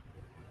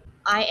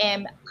 I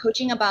am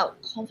coaching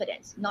about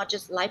confidence, not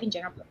just life in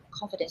general, but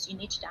confidence. You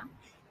niche down.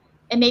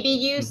 And maybe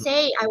you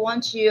say, I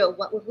want to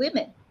work with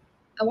women.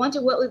 I want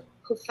to work with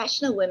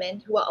professional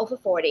women who are over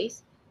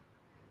 40s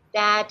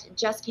that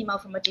just came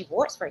out from a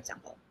divorce, for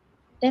example.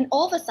 Then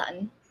all of a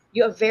sudden,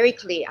 you're very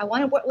clear. I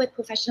want to work with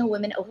professional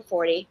women over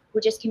 40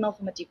 who just came out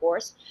from a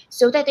divorce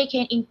so that they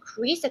can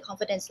increase their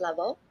confidence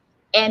level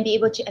and be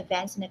able to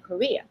advance in their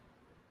career.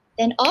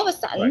 Then all of a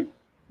sudden,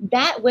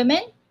 that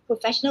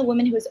professional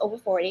woman who is over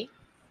 40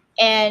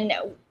 and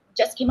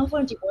just came out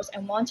from a divorce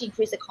and want to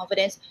increase their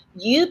confidence,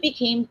 you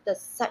became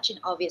such an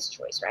obvious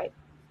choice, right?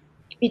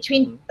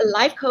 Between a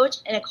life coach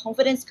and a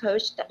confidence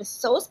coach that was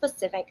so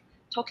specific,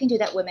 talking to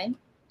that woman,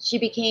 she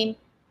became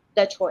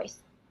the choice,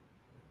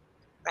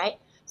 right?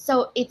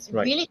 So it's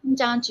really come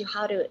down to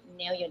how to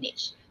nail your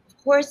niche.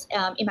 Of course,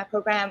 in my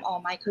program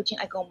or my coaching,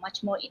 I go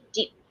much more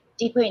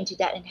deeper into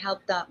that and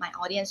help my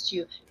audience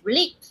to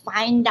really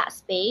find that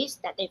space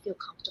that they feel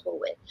comfortable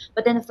with.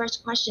 But then the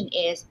first question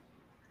is,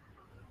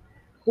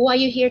 who are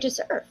you here to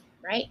serve,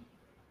 right?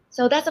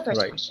 So that's the first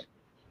question.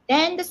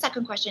 Then the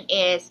second question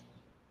is,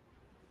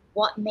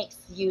 what makes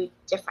you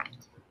different?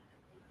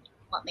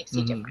 What makes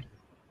you different?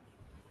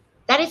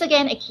 that is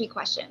again a key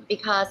question,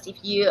 because if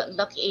you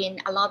look in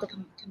a lot of the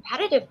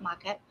competitive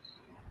market,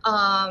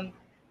 a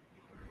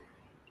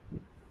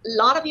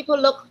lot of people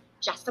look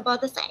just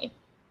about the same.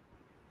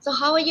 So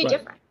how are you Right.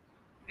 different,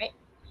 right?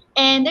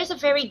 And there's a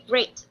very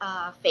great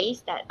face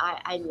that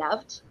I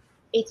loved.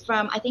 It's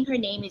from, I think her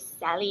name is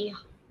Sally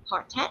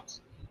Hartet.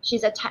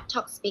 She's a TED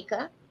Talk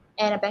speaker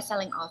and a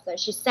best-selling author.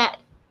 She said,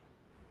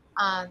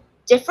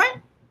 different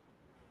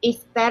is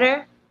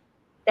better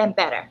than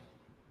better.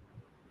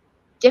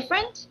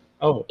 Different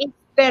Oh. is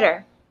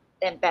better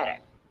than better.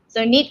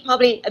 So need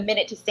probably a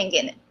minute to sink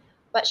in it.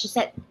 But she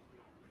said,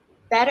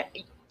 better,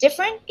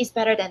 different is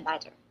better than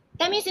better.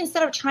 That means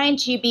instead of trying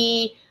to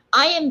be,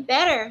 I am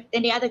better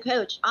than the other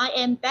coach, I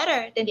am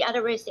better than the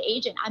other real estate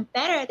agent, I'm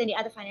better than the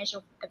other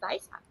financial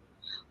advisor,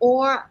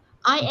 or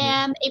I Mhm.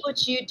 am able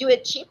to do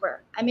it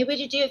cheaper, I'm able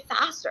to do it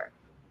faster.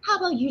 How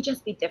about you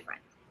just be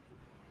different?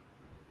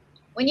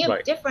 When you're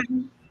Right.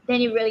 different,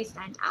 then you really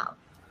stand out.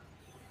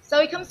 So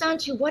it comes down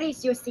to, what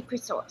is your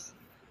secret sauce?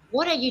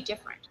 What are you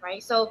different,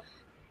 right? So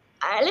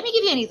let me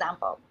give you an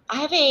example. I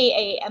have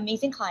a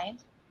amazing client.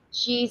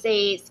 She's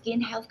a skin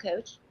health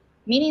coach,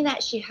 meaning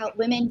that she helped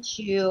women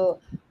to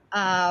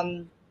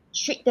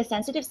treat the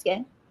sensitive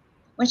skin.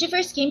 When she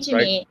first came to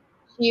Right. me,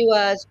 she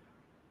was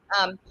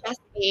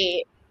just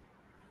a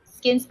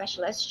skin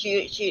specialist.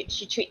 She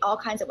treat all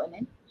kinds of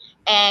women,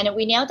 and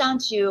we nailed down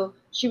to,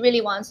 she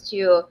really wants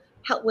to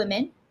help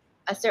women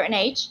a certain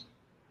age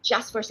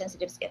just for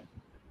sensitive skin,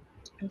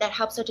 and that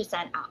helps her to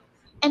stand out.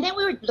 And then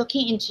we were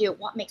looking into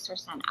what makes her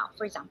stand out,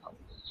 for example.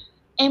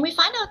 And we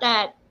find out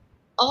that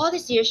all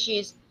this year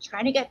she's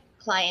trying to get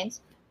clients,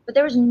 but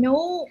there was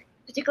no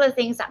particular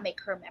things that make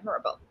her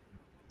memorable.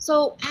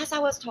 So as I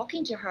was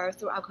talking to her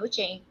through our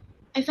coaching,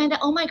 I found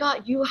that, oh my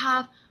God, you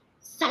have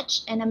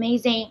such an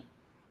amazing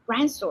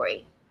brand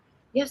story.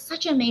 You have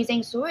such an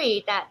amazing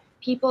story that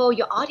people,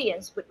 your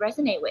audience, would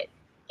resonate with.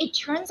 It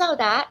turns out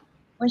that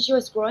when she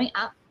was growing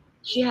up,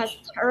 she has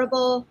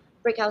terrible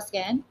breakout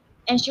skin,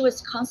 and she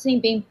was constantly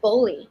being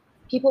bullied.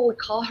 People would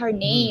call her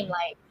name, Mhm.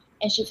 like,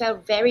 and she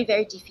felt very,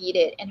 very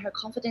defeated, and her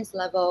confidence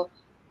level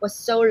was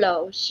so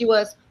low. She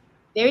was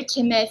very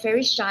timid,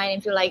 very shy,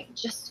 and feel like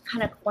just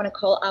kind of want to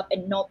curl up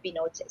and not be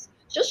noticed.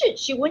 So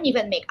she wouldn't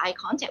even make eye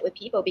contact with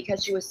people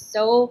because she was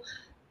so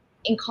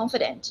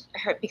inconfident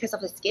because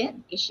of the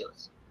skin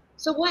issues.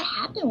 So what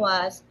happened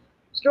was,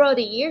 throughout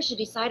the year, she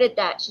decided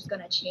that she's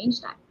going to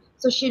change that.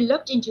 So she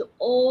looked into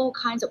all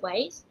kinds of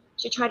ways.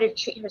 She tried to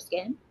treat her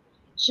skin.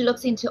 She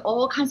looks into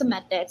all kinds of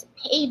methods,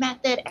 pay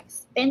method,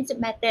 expensive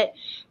method,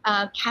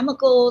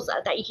 chemicals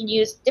that you can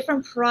use,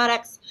 different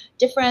products,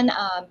 different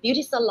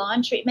beauty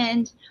salon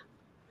treatment,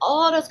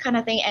 all those kind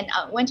of thing, and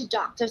went to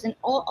doctors and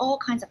all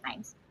kinds of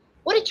things.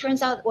 What it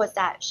turns out was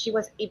that she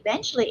was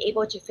eventually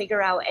able to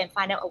figure out and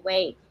find out a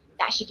way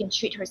that she can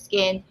treat her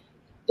skin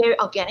very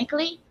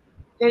organically,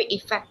 very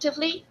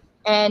effectively,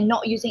 and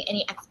not using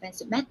any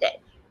expensive method.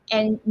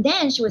 And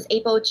then she was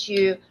able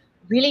to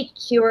really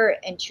cure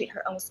and treat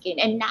her own skin.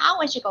 And now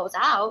when she goes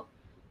out,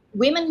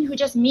 women who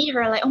just meet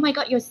her are like, oh my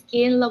God, your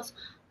skin looks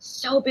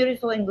so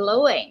beautiful and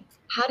glowing.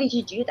 How did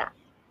you do that?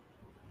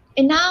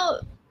 And now,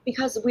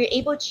 because we're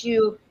able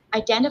to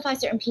identify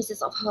certain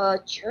pieces of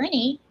her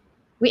journey,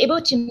 we're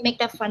able to make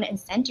that front and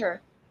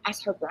center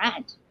as her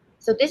brand.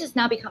 So this is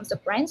now becomes a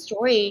brand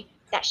story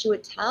that she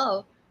would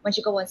tell when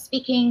she go on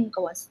speaking,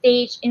 go on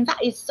stage. In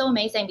fact, it's so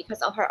amazing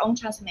because of her own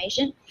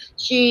transformation.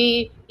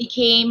 She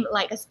became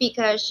like a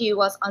speaker. She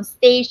was on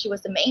stage. She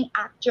was the main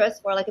actress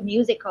for like a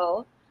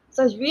musical.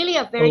 So it's really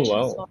a very Oh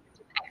wow.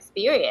 transformative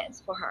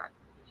experience for her.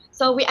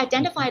 So we Mhm.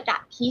 identified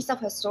that piece of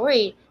her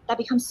story that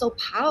becomes so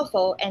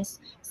powerful and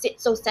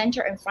sits so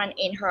center in front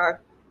in her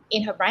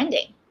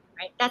branding,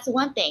 right? That's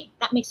one thing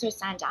that makes her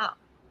stand out.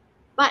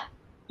 But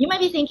you might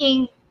be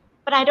thinking,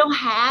 but I don't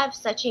have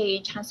such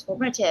a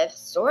transformative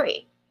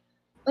story.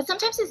 But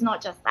sometimes it's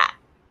not just that.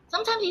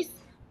 Sometimes it's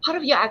part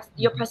of your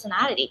Mhm.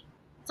 personality.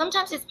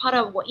 Sometimes it's part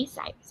of what you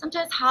say.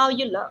 Sometimes how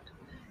you look,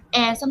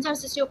 and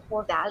sometimes it's your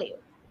core value.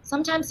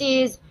 Sometimes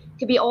it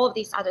could be all of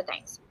these other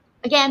things.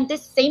 Again,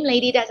 this same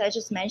lady that I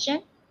just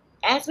mentioned,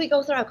 as we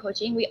go through our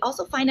coaching, we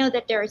also find out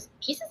that there's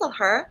pieces of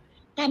her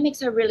that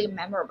makes her really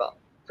memorable.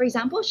 For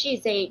example,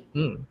 she's a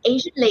Mm.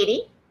 Asian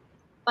lady,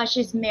 but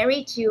she's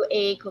married to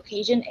a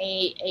Caucasian,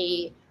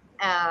 a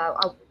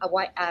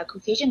white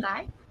Caucasian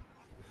guy.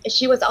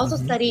 She was also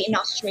Mhm. studying in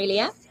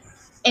Australia,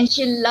 and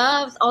she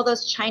loves all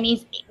those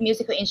Chinese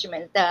musical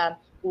instruments, the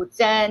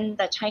wuzhen,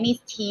 the Chinese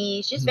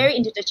tea. She's Mhm. very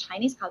into the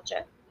Chinese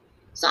culture.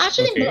 So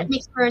actually, that Okay.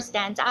 makes her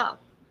stand out.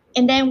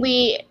 And then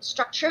we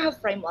structure her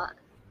framework.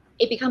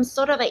 It becomes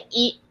sort of a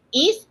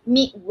East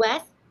meet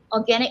West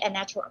organic and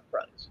natural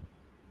approach.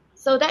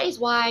 So that is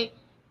why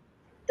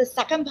the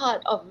second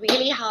part of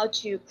really how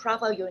to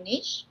craft out your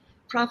niche,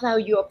 craft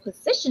out your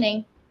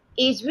positioning,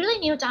 is really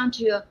nailed down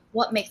to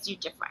what makes you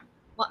different,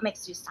 what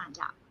makes you stand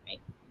out,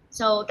 right?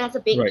 So that's a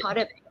big Right. part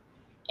of it.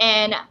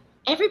 And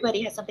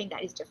everybody has something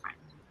that is different.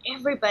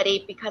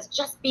 Everybody, because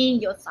just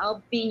being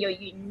yourself, being your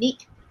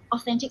unique,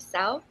 authentic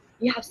self,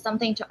 you have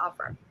something to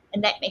offer,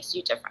 and that makes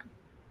you different.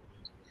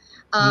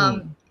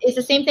 Mm. it's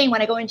the same thing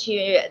when I go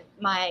into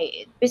my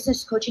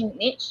business coaching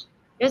niche.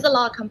 There's a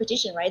lot of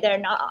competition, right? There are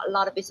not a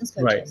lot of business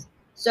Right. coaches.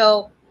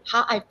 So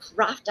how I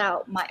craft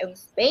out my own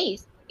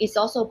space is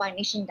also by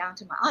niching down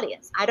to my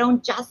audience. I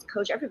don't just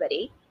coach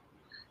everybody.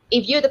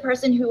 If you're the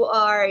person who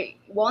are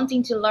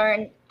wanting to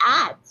learn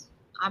ads,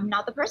 I'm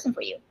not the person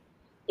for you.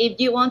 If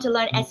you want to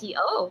learn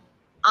SEO,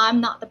 I'm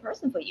not the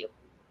person for you.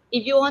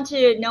 If you want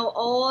to know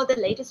all the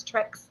latest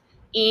tricks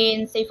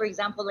in, say, for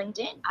example,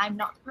 LinkedIn, I'm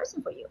not the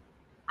person for you.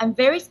 I'm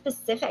very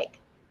specific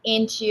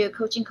into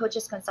coaching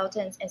coaches,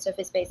 consultants, and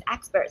service-based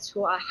experts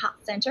who are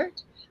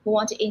heart-centered, who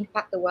want to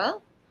impact the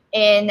world,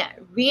 and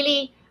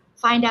really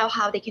find out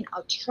how they can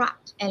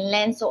attract and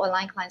land so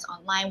aligned clients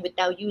online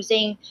without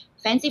using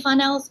fancy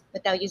funnels,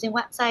 without using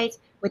websites,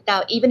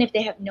 without even if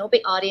they have no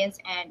big audience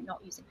and not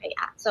using paid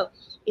ads. So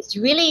it's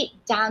really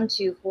down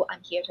to who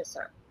I'm here to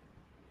serve.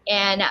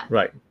 And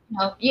Right.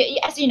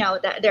 as you know,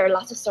 that there are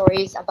lots of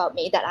stories about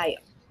me that I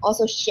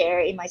also share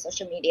in my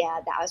social media,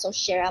 that I also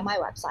share on my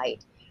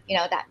website.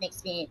 That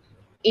makes me,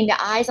 in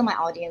the eyes of my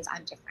audience,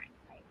 I'm different.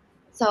 Right?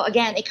 So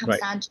again, it comes Right.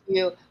 down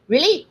to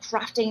really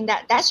crafting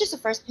that. That's just the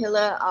first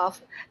pillar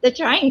of the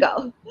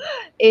triangle.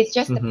 It's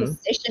just the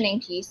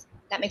positioning piece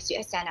that makes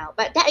you stand out.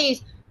 But that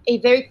is a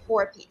very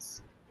core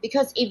piece,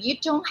 because if you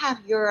don't have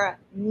your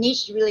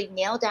niche really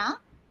nailed down,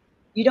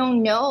 you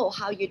don't know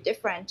how you're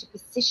different to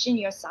position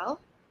yourself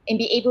and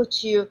be able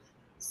to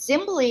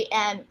simply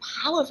and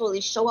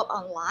powerfully show up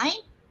online,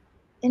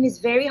 then it's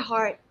very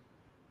hard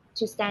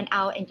to stand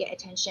out and get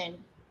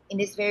attention in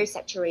this very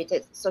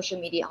saturated social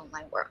media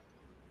online world.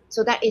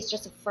 So that is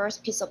just the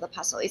first piece of the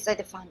puzzle. It's like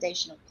the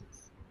foundational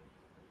piece.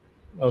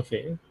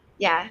 Okay.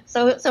 Yeah.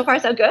 So far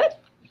so good.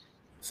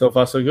 So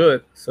far so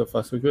good. So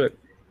far so good.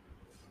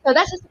 So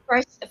that's just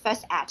the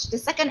first edge. The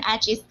second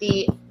edge is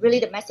the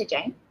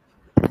messaging.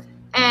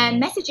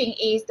 And messaging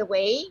is the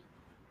way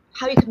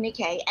how you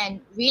communicate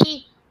and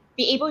really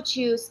be able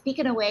to speak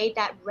in a way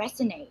that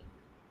resonate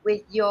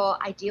with your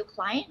ideal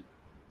client,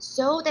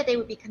 so that they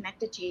will be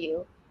connected to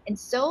you, and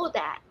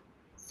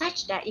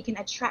such that you can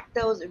attract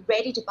those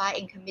ready to buy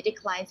and committed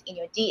clients in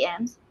your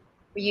DMs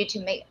for you to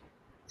make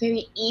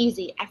very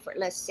easy,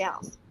 effortless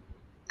sales.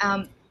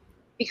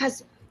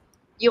 Because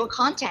your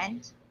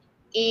content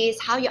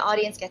is how your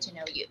audience get to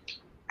know you,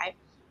 right?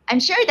 I'm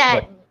sure Right.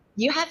 that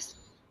you have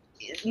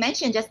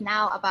mentioned just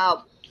now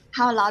about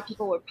how a lot of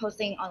people were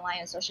posting online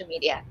on social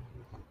media.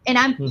 And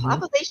I'm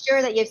probably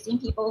sure that you've seen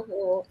people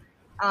who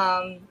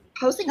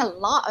posting a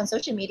lot on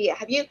social media.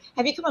 Have you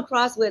come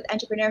across with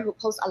entrepreneur who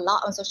post a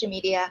lot on social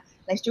media,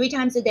 like 3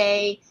 times a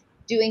day,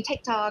 doing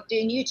TikTok,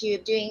 doing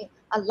YouTube, doing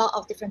a lot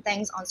of different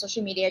things on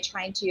social media,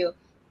 trying to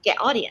get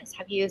audience?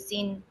 Have you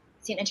seen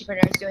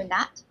entrepreneurs doing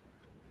that?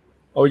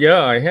 Oh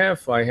yeah, I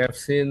have. I have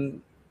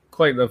seen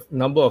quite a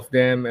number of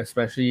them,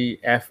 especially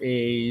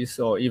FAs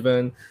or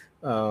even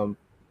um,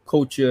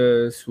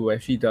 coaches who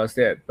actually does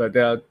that. But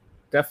there are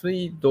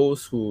definitely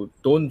those who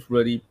don't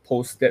really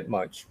post that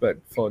much. But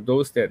for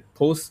those that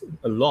post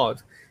a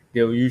lot,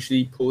 they'll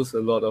usually post a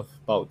lot of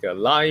about their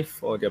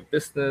life or their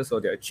business or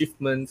their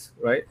achievements,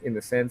 right? In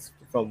a sense,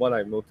 from what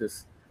I've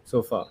noticed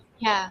so far.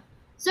 Yeah.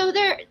 So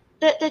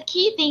the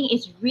key thing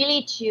is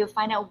really to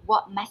find out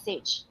what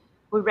message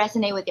will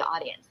resonate with your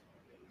audience.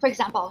 For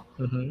example,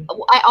 Mm-hmm.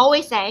 I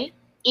always say,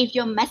 if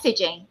your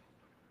messaging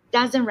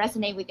doesn't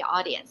resonate with your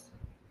audience,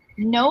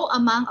 no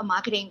amount of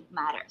marketing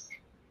matters.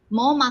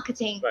 More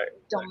marketing Right.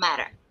 don't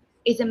matter.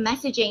 Is the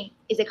messaging,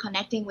 is it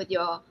connecting with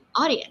your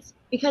audience?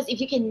 Because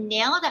if you can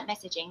nail that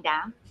messaging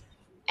down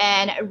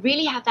and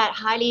really have that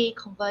highly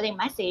converting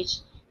message,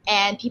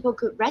 and people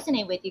could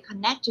resonate with you,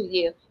 connect with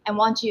you, and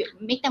want to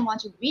make them want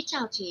to reach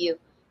out to you,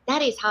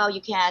 that is how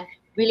you can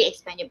really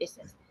expand your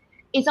business.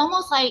 It's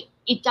almost like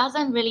it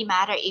doesn't really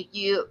matter if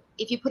you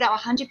put out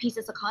 100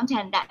 pieces of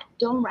content that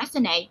don't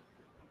resonate,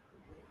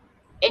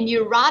 and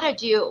you rather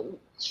do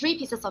 3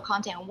 pieces of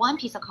content, 1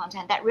 piece of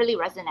content that really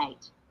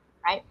resonate,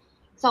 right?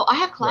 So I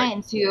have Right.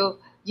 clients who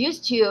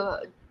used to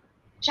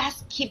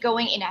just keep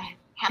going in a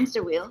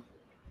hamster wheel,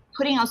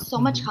 putting out so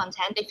much Mm-hmm.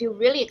 content, they feel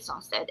really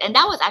exhausted. And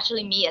that was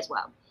actually me as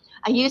well.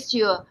 I used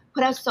to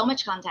put out so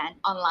much content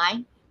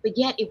online, but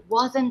yet it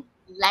wasn't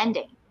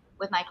landing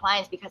with my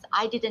clients because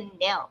I didn't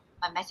nail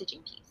my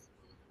messaging piece.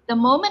 The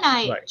moment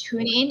I Right.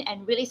 tune in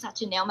and really start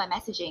to nail my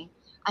messaging,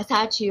 I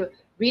started to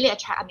really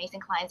attract amazing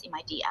clients in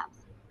my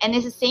DMs. And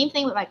it's the same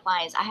thing with my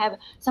clients. I have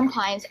some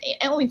clients,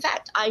 and in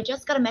fact, I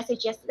just got a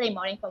message yesterday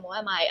morning from one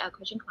of my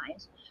coaching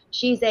clients.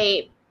 She's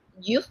a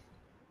youth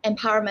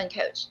empowerment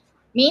coach,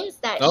 means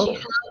that she Oh.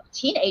 helps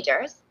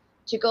teenagers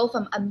to go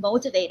from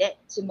unmotivated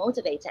to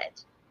motivated.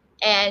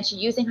 And she's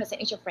using her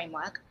signature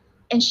framework.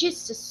 And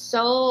she's just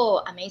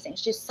so amazing.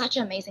 She's such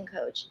an amazing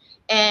coach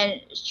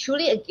and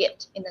truly a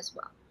gift in this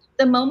world.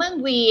 The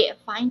moment we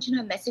fine tune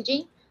her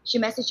messaging, she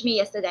messaged me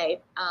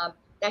yesterday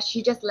that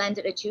she just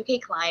landed a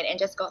 2K client and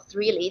just got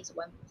 3 leads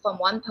from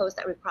one post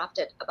that we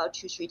crafted about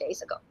 2-3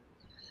 days ago.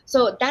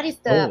 So that is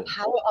the Oh.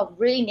 power of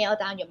really nail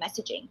down your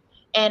messaging.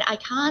 And I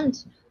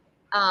can't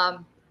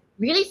um,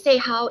 really say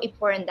how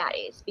important that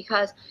is,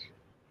 because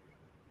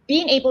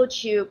being able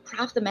to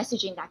craft the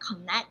messaging that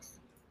connects,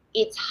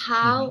 it's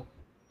how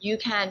you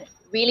can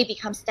really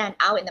become stand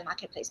out in the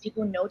marketplace.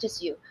 People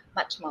notice you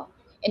much more.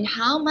 And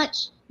how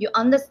much you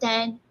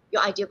understand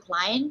your ideal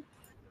client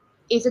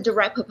is a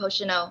direct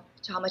proportional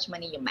to how much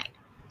money you make.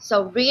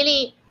 So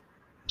really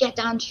get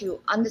down to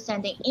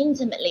understanding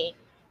intimately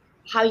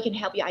how you can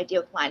help your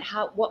ideal client,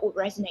 what would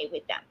resonate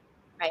with them,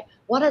 right?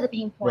 What are the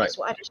pain points?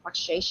 What are the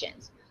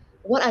frustrations?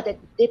 What are the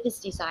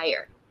deepest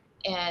desire?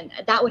 And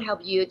that would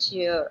help you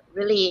to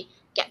really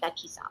get that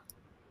piece out.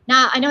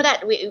 Now, I know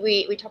that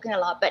we're talking a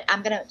lot, but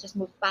I'm going to just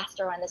move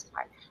faster on this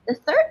part. The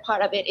third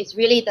part of it is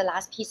really the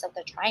last piece of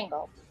the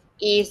triangle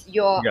is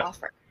your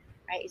offer,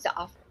 right? It's the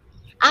offer.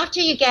 After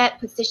you get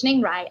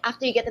positioning right,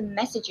 after you get the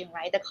messaging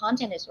right, the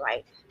content is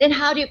right, then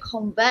how do you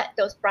convert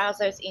those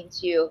browsers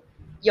into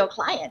your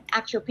client,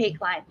 actual paid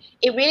client?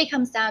 It really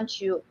comes down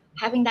to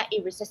having that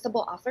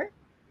irresistible offer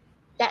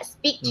that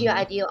speak to your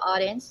ideal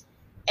audience.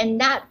 And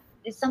that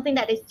is something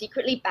that they're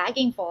secretly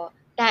begging for,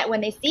 that when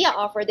they see an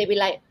offer, they'll be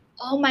like,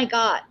 oh my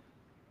God,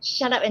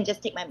 shut up and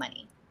just take my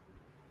money.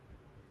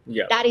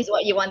 Yeah. That is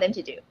what you want them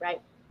to do,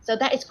 right? So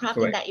that is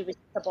crafting that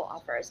irresistible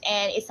offers.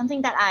 And it's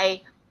something that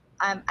I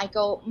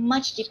go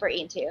much deeper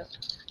into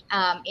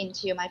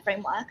my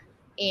framework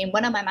in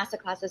one of my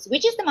masterclasses,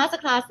 which is the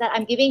masterclass that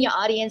I'm giving your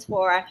audience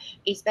for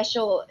a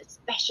special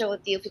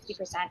deal,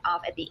 50%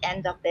 off at the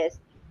end of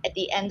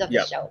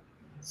the show.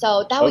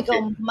 So that would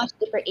go much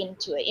deeper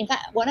into it. In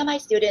fact, one of my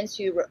students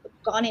who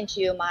gone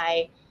into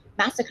my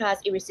masterclass,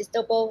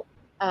 Irresistible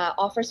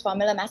Offers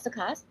Formula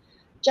Masterclass,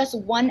 just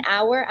 1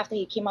 hour after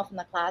he came out from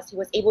the class, he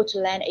was able to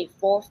land a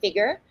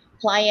 4-figure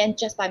client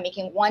just by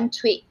making one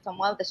tweak from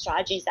one of the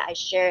strategies that I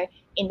share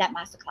in that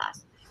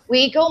masterclass.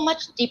 We go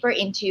much deeper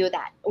into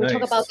that. We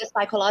talk about the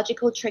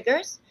psychological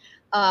triggers,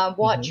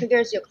 what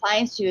triggers your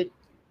clients to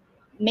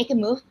make a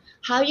move,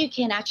 how you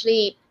can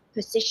actually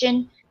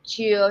position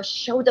to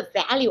show the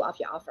value of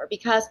your offer.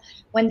 Because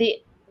when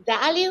the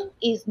value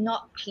is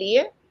not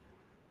clear,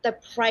 the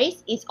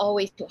price is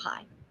always too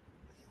high.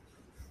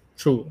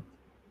 True.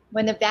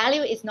 When the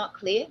value is not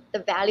clear, the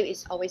value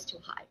is always too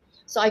high.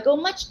 So I go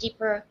much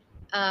deeper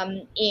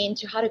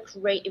into how to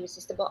create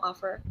irresistible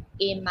offer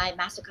in my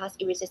masterclass,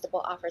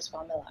 Irresistible Offers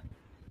Formula.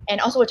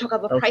 And also we talk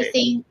about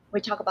pricing, we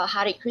talk about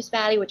how to increase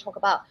value, we talk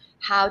about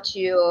how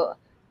to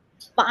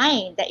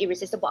find the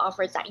irresistible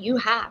offers that you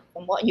have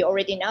from what you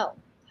already know.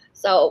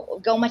 So we'll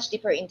go much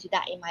deeper into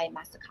that in my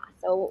masterclass.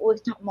 So we'll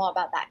talk more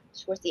about that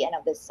towards the end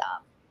of this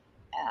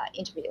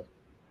interview.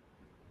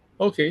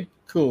 Okay,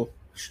 cool.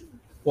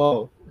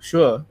 Wow,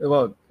 sure.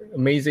 Well,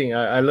 amazing.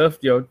 I love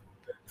your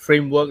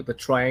framework, the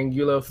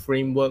triangular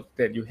framework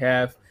that you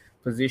have,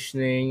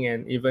 positioning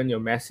and even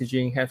your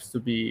messaging has to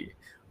be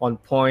on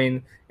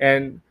point.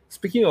 And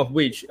speaking of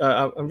which,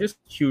 I'm just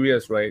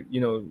curious, right?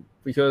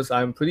 Because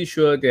I'm pretty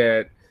sure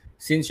that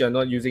since you're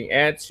not using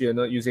ads, you're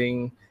not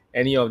using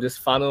any of these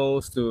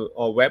funnels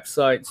or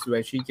websites to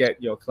actually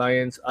get your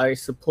clients. I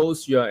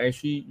suppose you're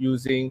actually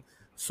using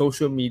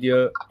social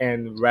media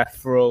and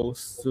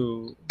referrals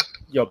to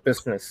your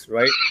business,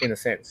 right? In a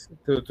sense,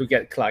 to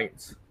get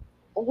clients.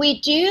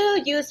 We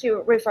do use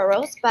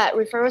referrals, but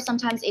referrals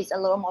sometimes is a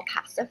little more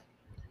passive.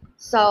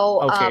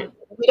 So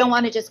we don't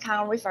want to just count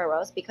on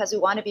referrals because we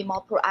want to be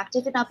more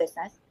proactive in our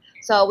business.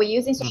 So we're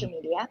using social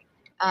media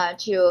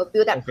to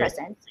build that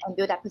presence and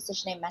build that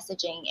positioning,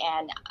 messaging,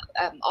 and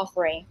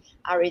offering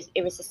our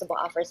irresistible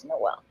offers in the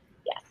world.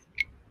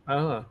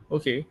 Yes.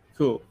 Okay,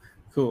 cool.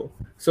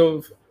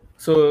 So,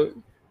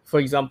 for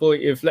example,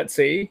 if let's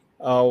say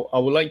I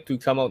would like to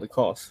come out the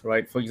course,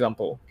 right? For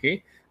example,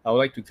 I would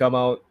like to come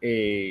out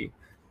a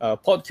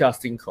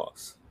podcasting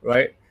course,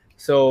 right?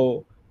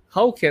 So,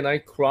 how can I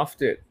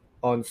craft it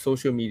on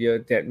social media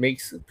that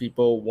makes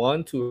people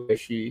want to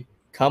actually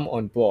come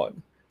on board?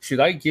 Should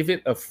I give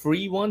it a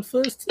free one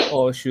first,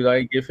 or should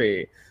I give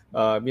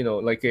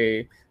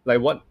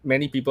like what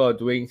many people are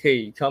doing?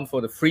 Hey, come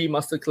for the free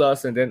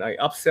masterclass and then I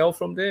upsell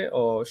from there,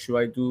 or should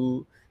I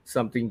do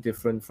something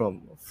different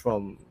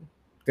from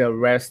the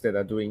rest that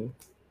are doing?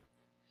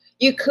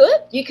 You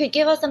could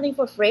give us something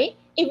for free.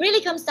 It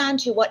really comes down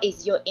to what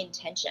is your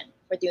intention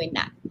for doing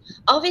that.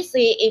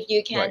 Obviously, if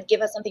you can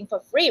give us something for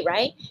free,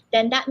 right,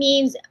 then that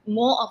means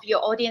more of your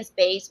audience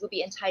base will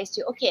be enticed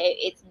to, okay,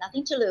 it's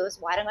nothing to lose.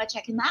 Why don't I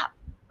check him out,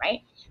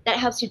 right? That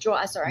helps you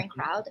draw a certain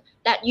crowd.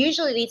 That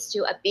usually leads to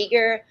a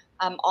bigger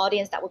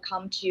audience that will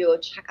come to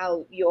check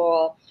out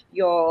your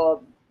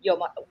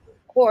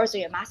course or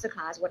your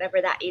masterclass,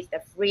 whatever that is, the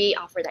free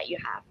offer that you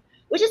have,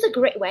 which is a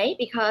great way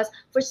because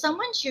for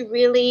someone to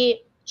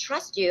really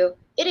trust you,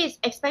 it is,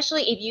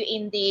 especially if you're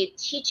in the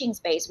teaching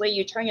space where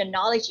you turn your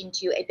knowledge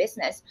into a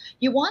business,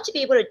 you want to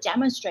be able to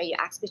demonstrate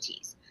your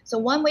expertise. So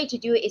one way to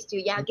do it is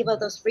to give out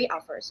those free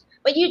offers,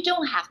 but you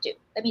don't have to.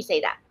 Let me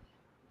say that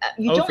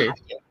you don't have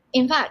to.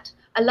 In fact,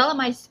 a lot of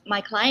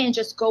my clients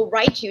just go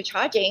right to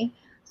charging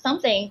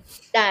something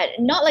that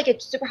not like a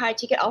super high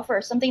ticket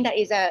offer, something that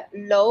is a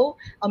low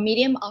or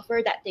medium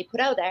offer that they put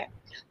out there.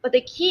 But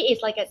the key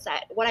is, like I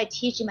said, what I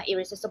teach in my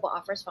Irresistible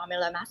Offers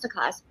Formula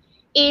Masterclass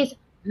is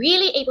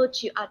really able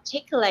to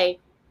articulate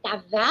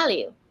that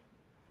value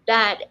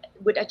that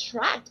would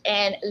attract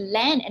and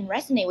land and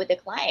resonate with the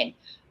client,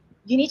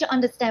 you need to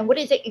understand what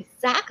is it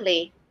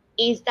exactly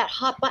is that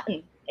hot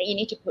button that you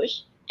need to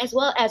push, as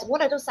well as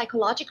what are those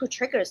psychological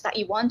triggers that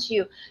you want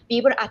to be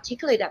able to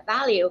articulate that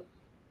value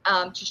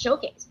to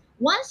showcase.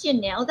 Once you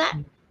nail that,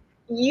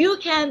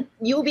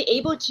 you'll be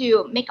able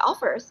to make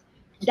offers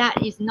that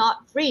is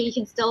not free. You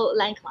can still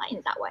land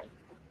clients that way,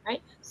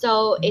 right?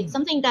 So it's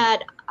something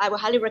that I would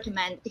highly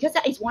recommend, because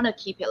that is one of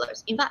the key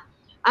pillars. In fact,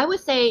 I would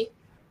say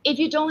if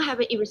you don't have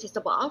an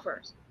irresistible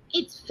offers,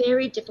 it's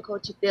very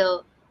difficult to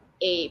build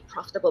a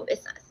profitable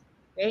business,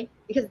 right?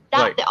 Because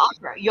Right.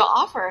 your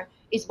offer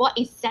is what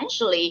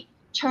essentially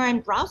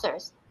turn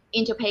browsers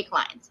into paid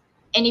clients.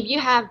 And if you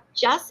have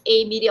just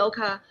a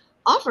mediocre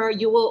offer,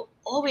 you will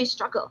always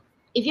struggle.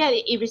 If you have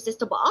an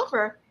irresistible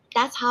offer,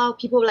 that's how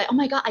people are like, oh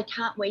my God, I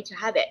can't wait to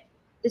have it.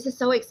 This is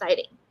so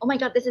exciting. Oh my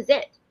God, this is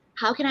it.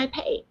 How can I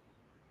pay?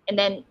 And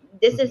then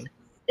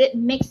it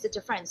makes the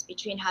difference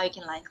between how you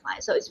can land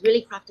clients. So it's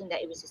really crafting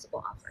that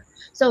irresistible offer.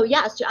 So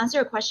yes, to answer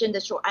your question, the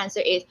short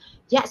answer is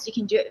yes, you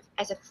can do it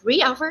as a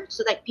free offer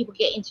so that people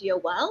get into your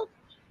world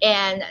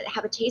and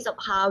have a taste of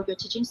how your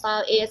teaching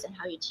style is and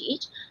how you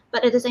teach.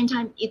 But at the same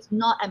time, it's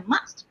not a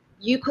must.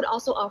 You could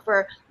also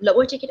offer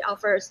lower ticket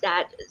offers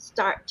that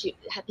start to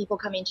have people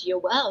come into your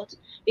world,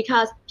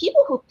 because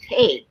people who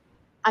pay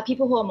are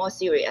people who are more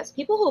serious.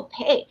 People who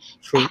pay.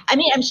 True. I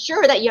mean, I'm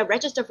sure that you're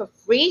registered for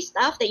free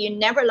stuff that you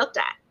never looked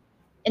at.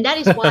 And that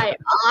is why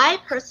I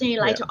personally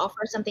like to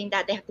offer something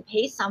that they have to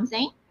pay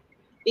something,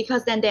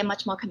 because then they're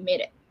much more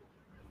committed,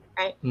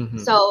 right?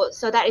 So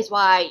that is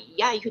why,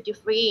 yeah, you could do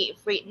free,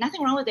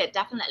 nothing wrong with it.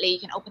 Definitely, you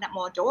can open up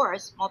more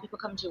doors, more people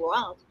come to your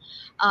world.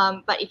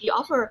 But if you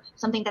offer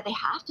something that they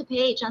have to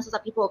pay, chances are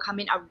people will come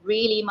in are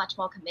really much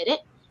more committed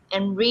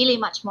and really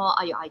much more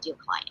are your ideal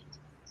client.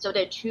 So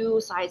there are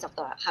two sides of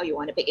how you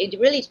want to pick. It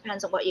really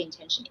depends on what your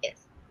intention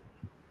is.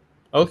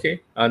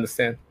 Okay, I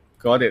understand.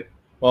 Got it.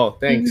 Well,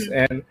 thanks.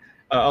 Mm-hmm. And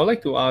I would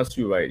like to ask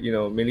you, right,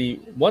 Millie,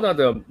 what are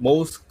the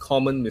most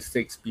common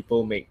mistakes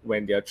people make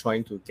when they are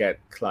trying to get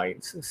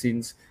clients?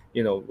 Since,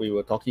 we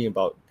were talking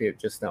about it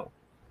just now.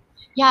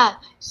 Yeah,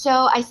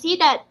 so I see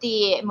that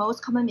the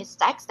most common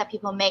mistakes that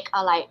people make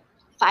are like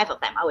five of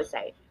them, I would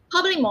say.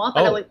 Probably more,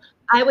 but Oh,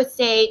 I would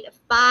say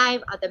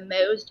five are the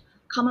most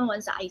common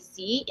ones that I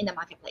see in the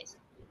marketplace.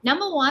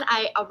 Number one,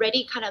 I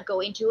already kind of go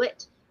into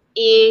it,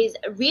 is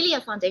really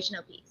a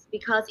foundational piece,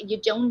 because if you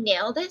don't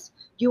nail this,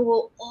 you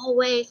will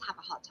always have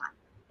a hard time.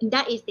 And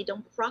that is they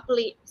don't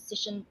properly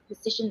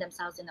position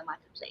themselves in the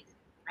marketplace,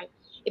 right?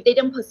 If they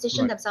don't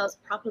position right. themselves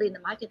properly in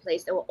the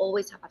marketplace, they will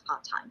always have a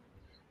hard time.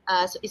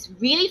 So it's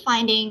really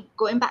finding,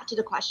 going back to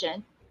the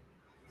question,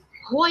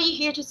 who are you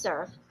here to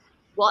serve?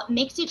 What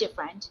makes you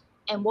different?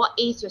 And what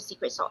is your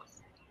secret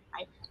sauce?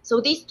 Right? So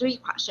these three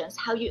questions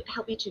help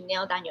you to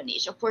nail down your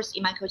niche. Of course,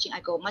 in my coaching, I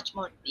go much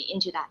more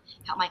into that,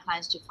 help my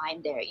clients to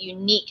find their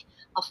unique,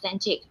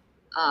 authentic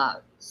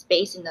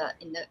space in the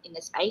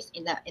space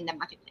in the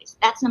marketplace.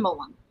 That's number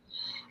one.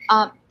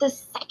 The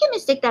second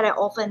mistake that I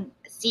often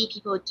see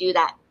people do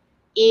that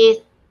is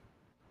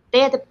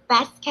they're the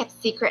best kept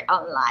secret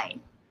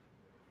online.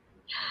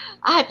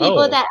 I have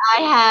people Oh, that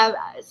I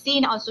have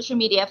seen on social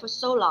media for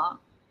so long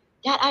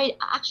that I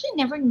actually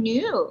never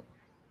knew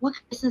what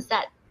kind of business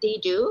that they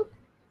do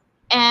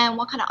and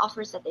what kind of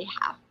offers that they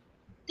have.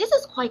 This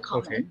is quite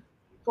okay. common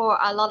for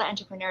a lot of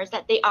entrepreneurs,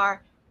 that they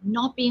are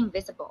not being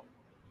visible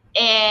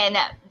and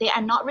they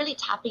are not really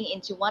tapping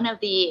into one of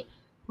the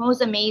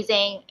most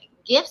amazing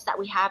gifts that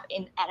we have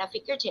at a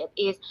figurative,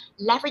 is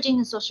leveraging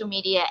the social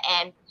media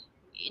and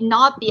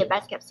not be a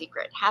best kept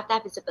secret, have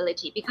that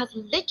visibility, because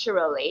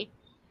literally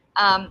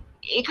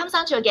it comes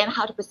down to, again,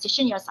 how to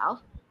position yourself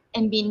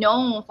and be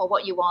known for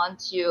what you want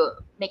to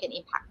make an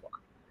impact for,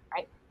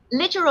 right?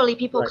 Literally,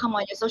 people Right. come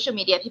on your social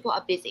media, people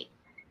are busy.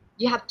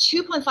 You have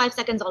 2.5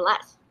 seconds or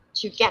less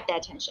to get their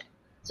attention.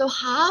 So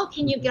how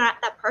can you Mhm.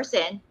 get that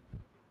person,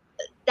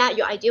 that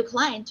your ideal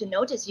client, to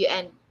notice you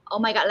and, oh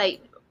my God,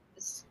 like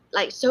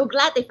so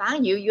glad they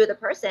found you, you're the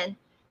person.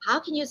 How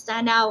can you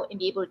stand out and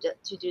be able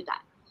to do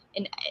that?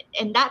 And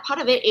and that part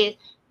of it is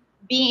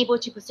being able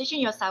to position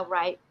yourself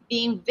right,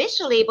 being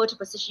visually able to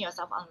position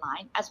yourself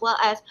online, as well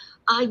as,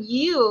 are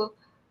you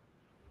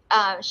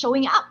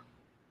showing up?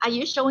 Are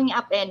you showing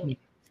up and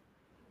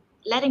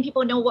letting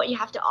people know what you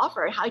have to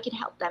offer, how you can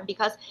help them?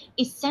 Because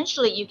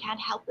essentially, you can't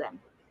help them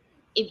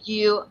if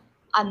you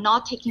are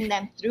not taking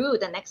them through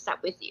the next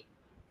step with you.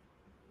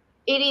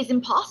 It is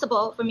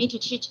impossible for me to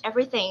teach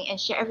everything and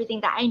share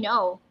everything that I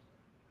know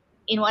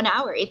in 1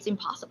 hour. It's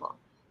impossible.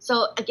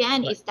 So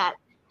again, Right. is that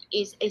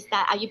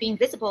are you being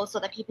visible so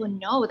that people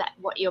know that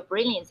what your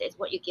brilliance is,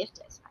 what your gift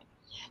is, right?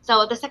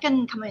 So the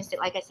second common mistake,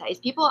 like I said, is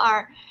people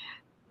are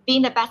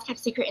being the best kept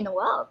secret in the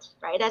world,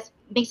 right? That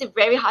makes it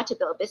very hard to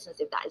build a business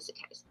if that is the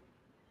case.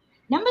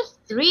 Number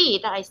three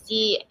that I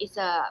see is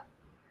often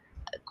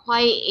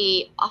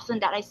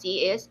that I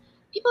see is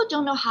people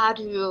don't know how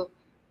to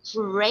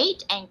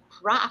create and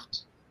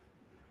craft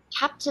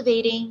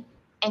captivating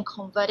and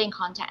converting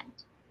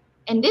content.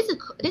 And this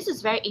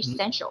is very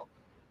essential,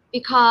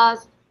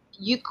 because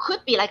you could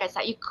be, like I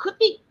said, you could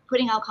be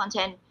putting out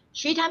content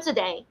 3 times a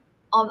day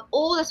on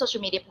all the social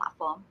media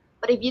platform.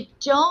 But if you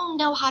don't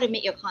know how to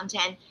make your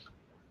content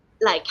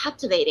like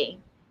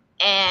captivating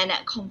and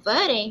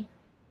converting,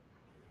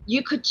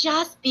 you could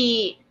just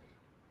be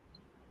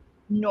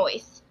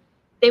noise.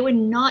 They would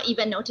not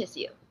even notice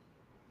you.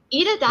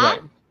 Either that,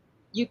 Right.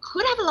 you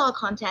could have a lot of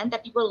content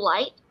that people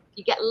like,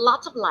 you get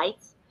lots of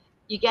likes,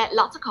 you get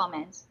lots of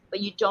comments,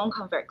 but you don't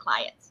convert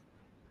clients.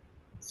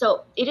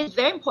 So it is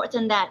very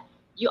important that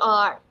you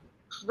are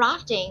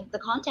crafting the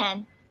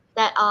content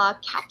that are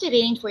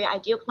captivating for your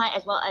ideal client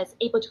as well as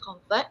able to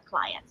convert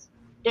clients.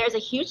 There's a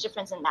huge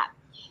difference in that.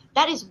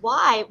 That is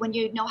why when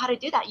you know how to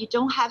do that, you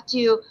don't have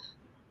to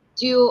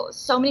do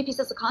so many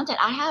pieces of content.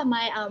 I have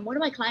my one of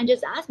my clients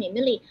just asked me,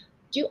 Millie,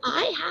 do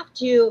I have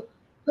to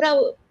put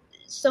out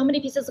so many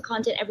pieces of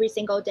content every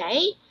single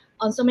day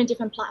on so many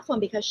different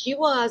platforms? Because she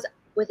was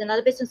with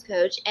another business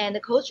coach, and the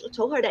coach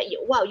told her that,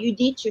 wow, you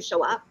need to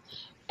show up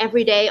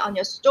every day on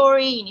your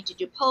story. You need to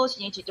do posts.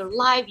 You need to do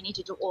live. You need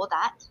to do all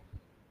that.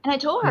 And I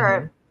told Mm-hmm.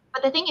 her,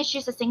 but the thing is,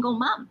 she's a single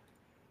mom.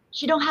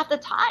 She don't have the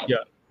time.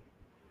 Yeah.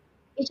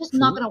 It's just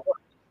not True. gonna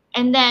work.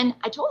 And then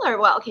I told her,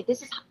 well, okay,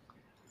 this is.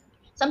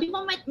 Some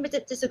people might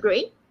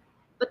disagree,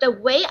 but the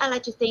way I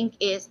like to think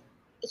is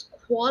it's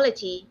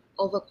quality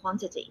over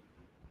quantity.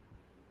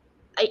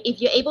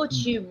 If you're able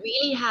to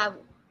really have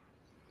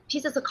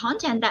pieces of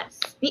content that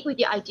speak with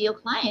your ideal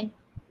client,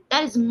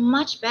 that is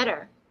much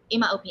better, in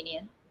my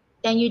opinion,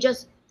 than you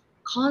just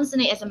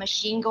constantly as a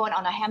machine going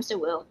on a hamster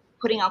wheel,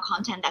 putting out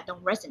content that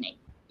don't resonate,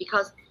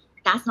 because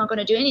that's not going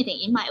to do anything,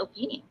 in my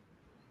opinion.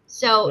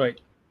 So, Right.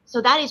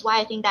 so that is why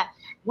I think that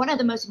one of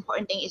the most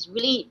important thing is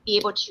really be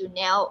able to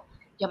nail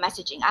your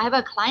messaging. I have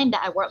a client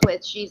that I work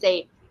with. She's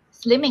a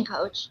slimming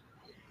coach.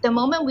 The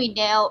moment we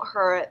nail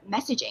her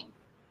messaging,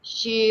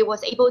 she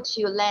was able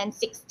to land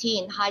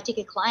 16 high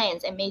ticket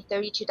clients and made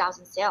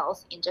 32,000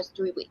 sales in just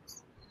 3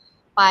 weeks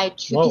by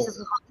 2 Wow. pieces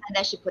of content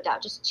that she put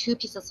out, just 2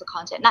 pieces of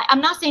content. Now,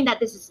 I'm not saying that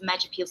this is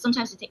magic pill.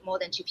 Sometimes it takes more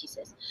than 2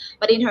 pieces.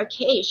 But in her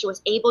case, she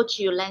was able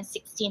to land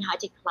 16 high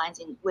ticket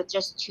clients with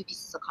just 2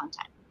 pieces of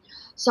content.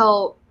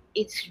 So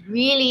it's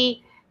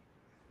really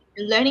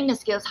learning the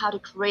skills how to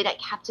create that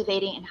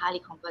captivating and highly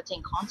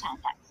converting content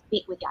that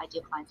speak with your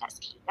ideal clients. That's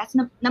key. That's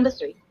number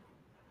 3.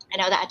 I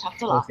know that I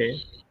talked a lot.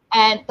 Okay.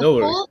 And No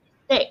worries.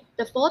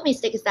 the fourth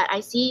mistake is that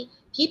I see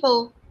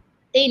people,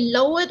 they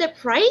lower the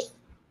price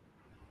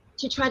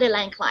to try to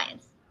land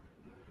clients.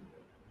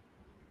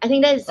 I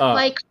think that is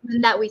quite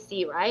common that we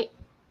see, right?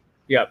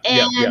 Yeah.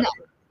 Yeah. Yeah. And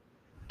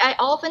I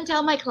often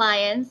tell my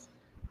clients,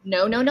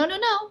 no,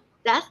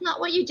 that's not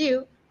what you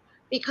do,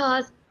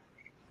 because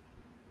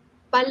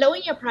by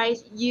lowering your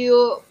price,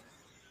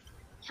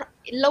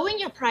 lowering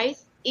your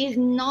price is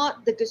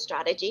not the good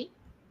strategy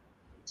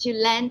to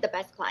land the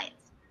best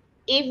clients.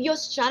 If your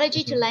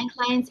strategy to Mm-hmm. land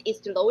clients is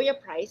to lower your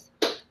price,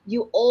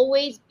 you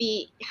always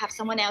have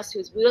someone else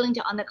who's willing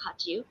to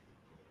undercut you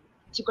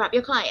to grab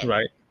your client.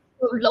 Right.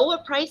 So lower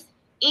price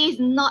is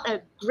not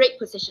a great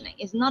positioning.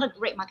 It's not a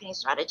great marketing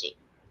strategy.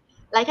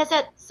 Like I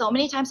said so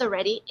many times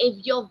already,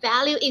 if your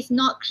value is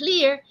not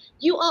clear,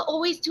 you are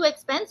always too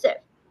expensive.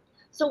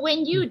 So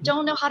when you Mm-hmm.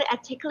 don't know how to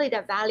articulate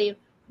that value,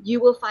 you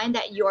will find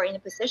that you are in a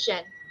position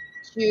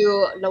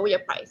to lower your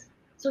price.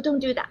 So don't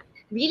do that.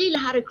 Really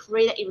learn how to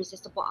create an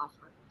irresistible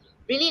offer.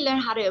 Really learn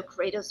how to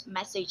create those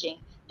messaging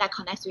that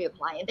connects with your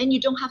client. Then you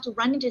don't have to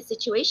run into a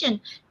situation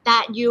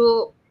that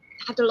you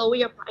have to lower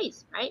your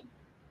price, right?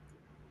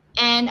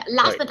 And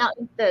last Right. but not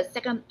least,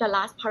 the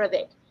last part of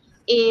it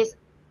is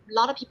a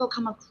lot of people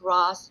come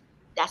across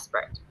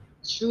desperate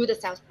through the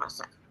sales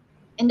process.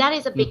 And that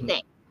is a big Mm-hmm.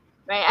 thing,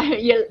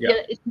 right? you're, Yeah.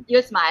 you're,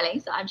 you're smiling,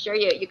 so I'm sure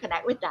you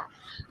connect with that.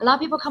 A lot of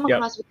people come Yeah.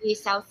 across really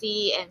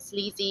salesy and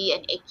sleazy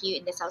and icky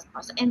in the sales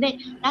process, and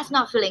that's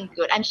not feeling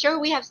good. I'm sure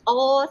we have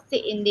all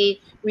sit in the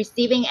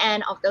receiving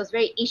end of those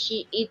very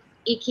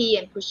icky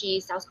and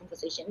pushy sales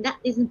conversation. That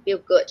doesn't feel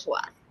good to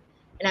us,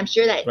 and I'm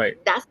sure that Right.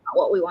 that's not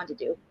what we want to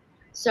do.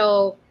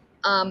 So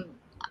um,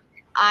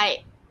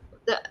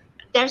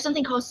 there's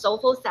something called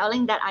soulful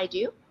selling that I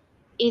do.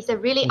 It's a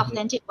really Mm-hmm.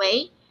 authentic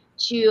way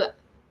to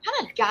kind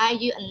of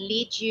guide you and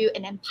lead you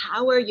and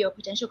empower your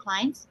potential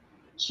clients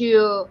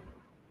to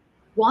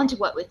want to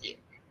work with you.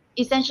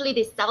 Essentially,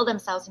 they sell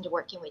themselves into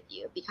working with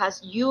you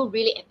because you're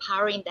really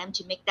empowering them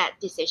to make that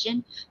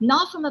decision,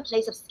 not from a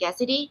place of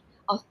scarcity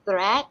or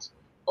threat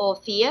or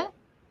fear,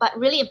 but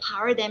really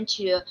empower them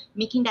to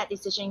making that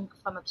decision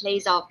from a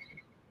place of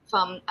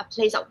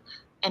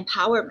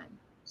empowerment.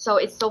 So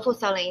it's soulful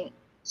selling.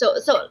 So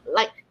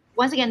like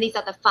once again, these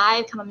are the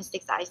 5 common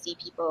mistakes that I see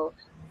people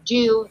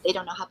do. They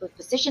don't know how to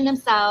position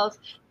themselves.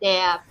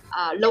 They're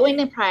lowering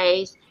the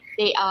price.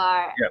 They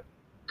are Yeah.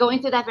 going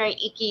through that very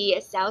icky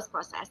sales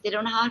process. They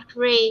don't know how to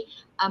create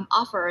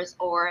offers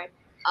or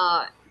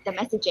the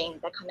messaging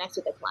that connects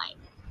with the client.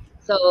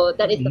 So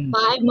that is the Mm.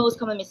 5 most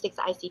common mistakes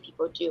I see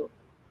people do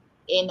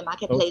in the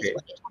marketplace Okay.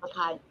 when they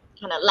try to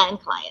kind of land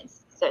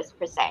clients, so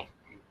per se.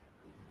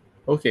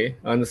 Okay.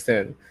 I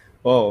understand.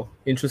 Oh,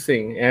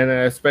 interesting. And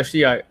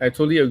especially, I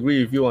totally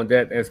agree with you on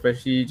that.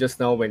 Especially just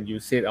now when you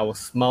said, I was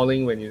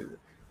smiling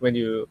when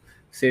you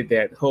said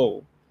that.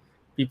 Oh,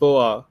 people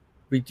are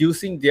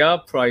reducing their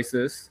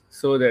prices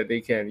so that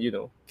they can,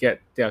 get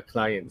their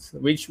clients,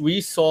 which we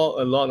saw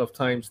a lot of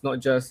times, not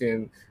just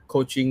in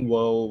coaching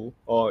world,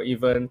 or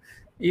even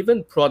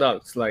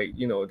products, like,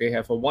 they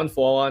have a 1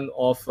 for 1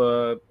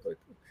 offer.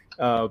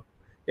 uh,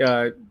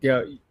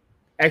 their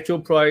actual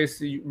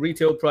price,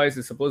 retail price,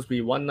 is supposed to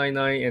be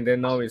 199, and then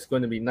now it's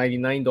going to be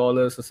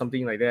 $99 or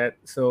something like that.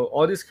 So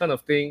all this kind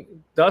of thing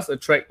does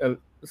attract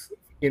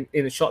in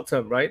the short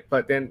term, right?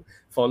 But then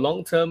for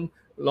long term,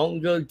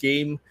 longer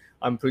game,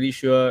 I'm pretty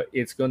sure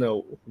it's going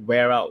to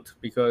wear out,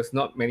 because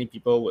not many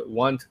people would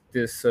want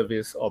this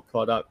service or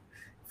product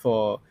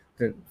for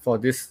for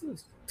this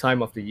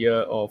time of the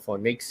year, or for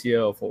next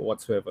year, or for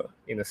whatsoever,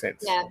 in a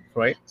sense, Yeah.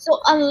 right? So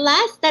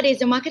unless that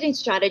is a marketing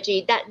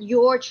strategy that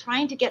you're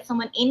trying to get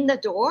someone in the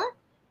door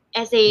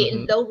as a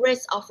Mm-hmm. low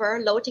risk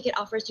offer, low ticket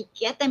offers to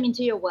get them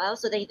into your well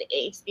so they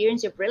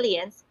experience your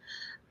brilliance,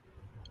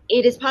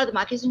 it is part of the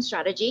marketing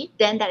strategy,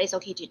 then that is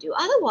okay to do.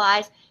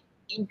 Otherwise,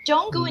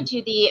 don't go Mm-hmm.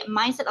 into the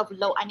mindset of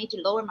I need to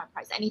lower my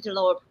price. I need to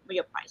lower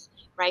your price,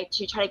 right?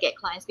 To try to get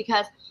clients,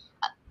 because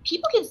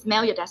people can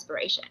smell your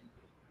desperation,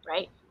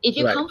 right? If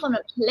you Right. come from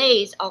a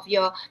place of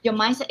your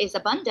mindset is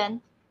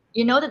abundant,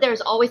 you know that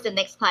there's always the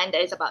next client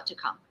that is about to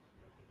come.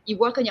 You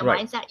work on your Right.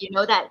 mindset, you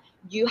know that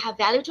you have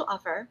value to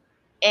offer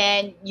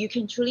and you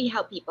can truly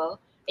help people,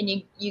 and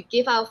you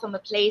give out from a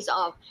place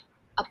of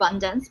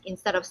abundance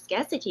instead of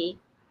scarcity.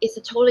 It's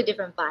a totally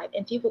different vibe,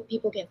 and people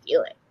can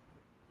feel it.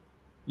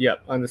 Yeah,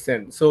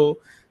 understand. So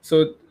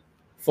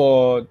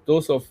for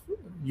those of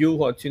you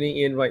who are tuning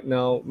in right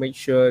now, make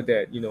sure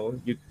that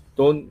you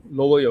don't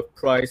lower your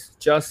price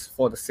just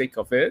for the sake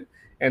of it.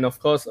 And of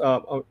course,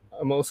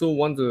 I'm also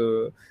want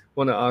to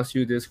ask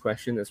you this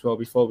question as well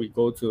before we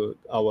go to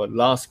our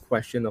last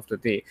question of the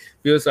day,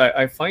 because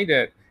I find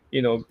that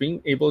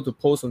being able to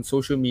post on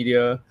social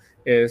media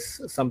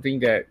is something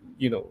that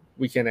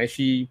we can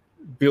actually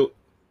build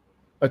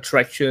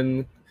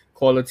attraction,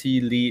 quality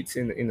leads,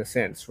 in a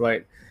sense,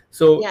 right?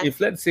 So if,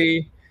 Yes. let's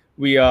say,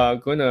 we are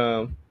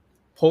gonna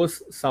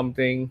post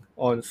something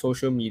on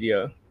social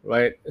media,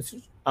 right?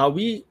 Are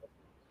we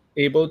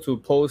able to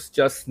post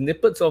just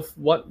snippets of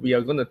what we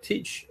are gonna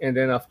teach, and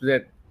then after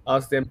that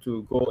ask them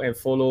to go and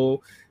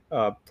follow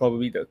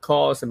probably the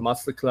course and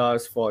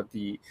masterclass for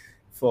the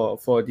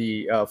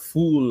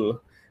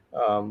full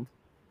um,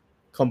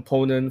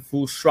 component,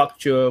 full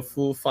structure,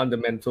 full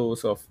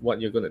fundamentals of what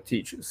you're going to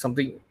teach,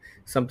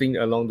 something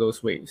along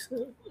those ways?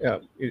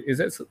 Is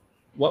that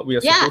what we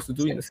are Yeah. supposed to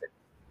do in the sense?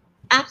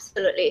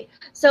 Absolutely.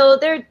 So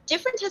there are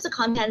different types of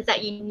contents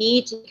that you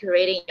need to be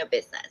creating in your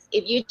business.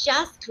 If you're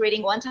just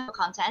creating one type of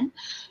content,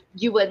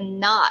 you will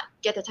not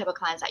get the type of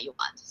clients that you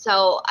want.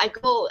 So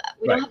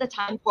we don't Right. have the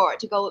time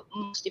to go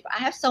much deeper. I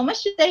have so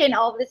much to say in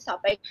all of this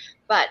topic,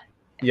 but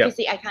Yep.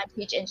 obviously I can't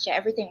teach and share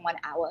everything in 1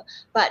 hour.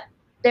 But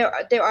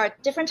there are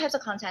different types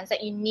of contents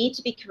that you need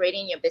to be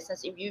creating in your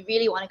business if you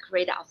really want to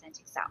create the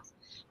authentic sales,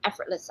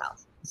 effortless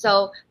sales.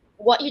 So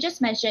what you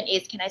just mentioned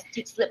is, can I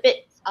take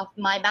snippets of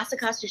my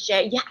masterclass to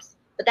share? Yes,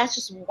 but that's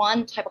just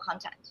one type of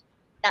content.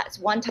 That's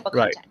one type of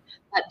Right. content.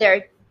 But there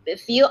are a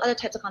few other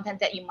types of content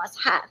that you must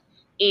have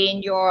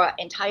in your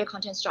entire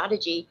content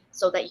strategy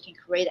so that you can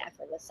create an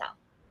effortless sale.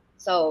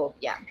 So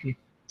yeah,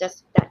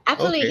 just that.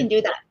 Absolutely, you Okay. can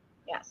do that.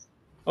 Yes.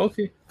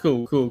 Okay.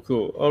 Cool. Cool.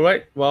 Cool. All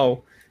right.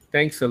 Wow.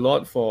 Thanks a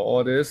lot for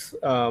all this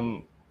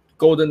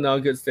golden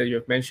nuggets that you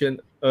have mentioned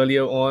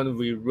earlier on.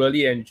 We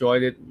really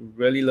enjoyed it. We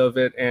really love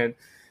it. And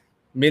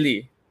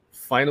Millie,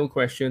 final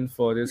question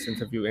for this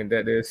interview, and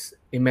that is: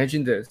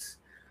 imagine this.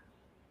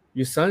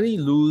 You suddenly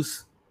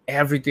lose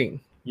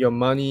everything, your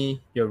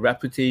money, your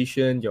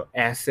reputation, your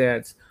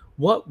assets.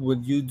 What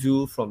would you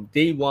do from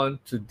day one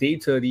to day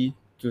 30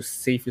 to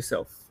save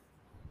yourself?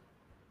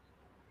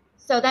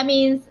 So that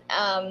means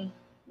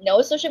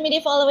no social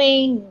media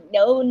following,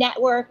 no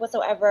network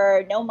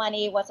whatsoever, no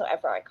money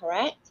whatsoever,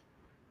 correct?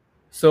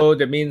 So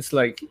that means,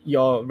 like,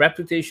 your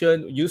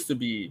reputation used to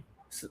be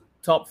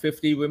top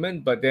 50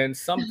 women, but then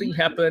something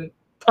happened,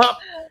 pop,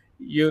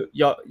 your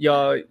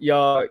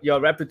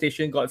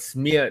reputation got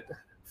smeared,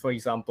 for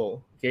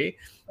example, okay?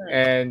 Hmm.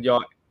 And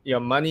your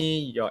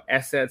money, your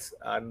assets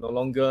are no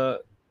longer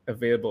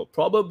available.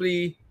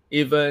 Probably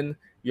even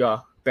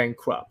you're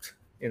bankrupt,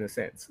 in a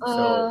sense.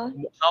 So Uh,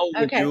 how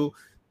would okay. you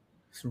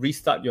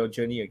restart your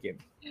journey again?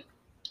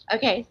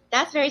 Okay,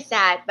 that's very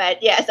sad,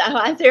 but yes, I'll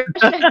answer your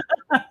question.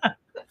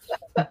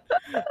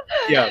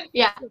 Yeah,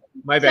 Yeah.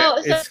 my bad. So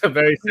It's a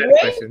very sad great.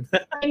 question.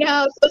 I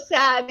know, so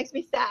sad, makes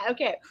me sad.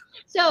 Okay.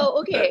 So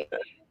okay,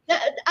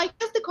 I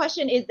guess the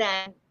question is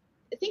then,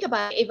 think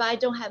about it. If I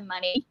don't have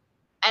money,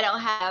 I don't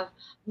have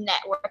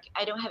network,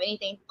 I don't have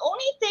anything. The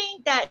only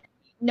thing that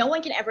no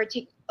one can ever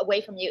take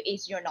away from you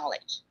is your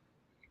knowledge,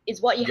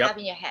 is what you Yep. have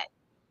in your head.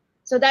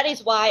 So that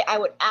is why I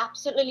would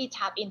absolutely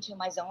tap into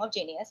my zone of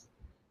genius,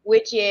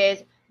 which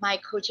is my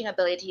coaching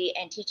ability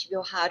and teach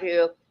people how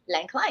to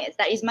land clients.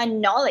 That is my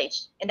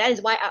knowledge. And that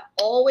is why I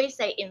always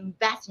say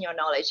invest in your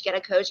knowledge. Get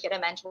a coach, get a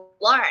mentor,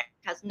 learn,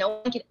 because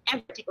no one can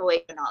ever take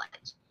away your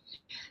knowledge.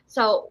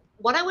 So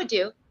what I would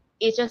do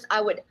is just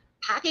I would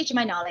package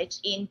my knowledge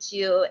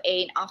into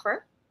an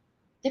offer,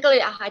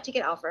 particularly a high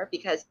ticket offer,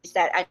 because you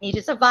said I need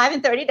to survive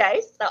in 30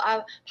 days. So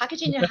I'll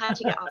package in a high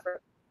ticket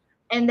offer.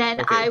 And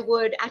then I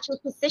would actually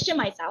position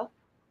myself.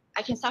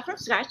 I can start from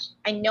scratch.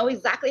 I know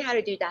exactly how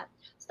to do that.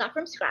 Start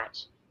from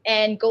scratch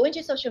and go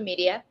into social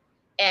media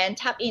and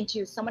tap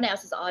into someone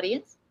else's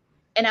audience.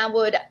 And I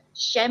would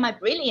share my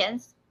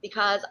brilliance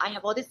because I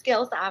have all these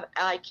skills that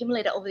I've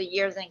accumulated over the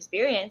years and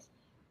experience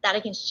that I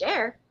can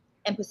share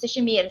and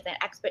position me as an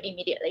expert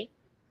immediately.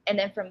 And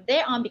then from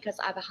there on, because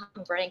I have a high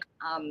converting,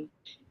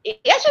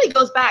 it actually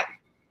goes back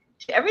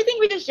to everything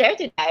we just shared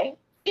today,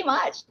 pretty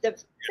much the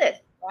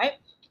process, right?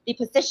 The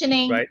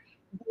positioning,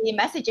 the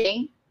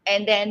messaging,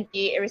 and then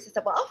the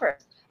irresistible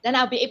offers. Then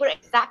I'll be able to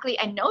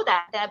I know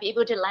that, then I'll be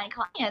able to land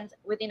clients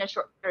within a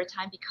short period of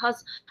time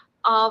because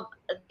of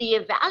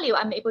the value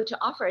I'm able to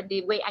offer,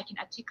 the way I can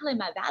articulate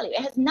my value.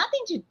 It has nothing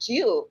to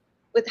do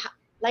with,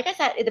 like I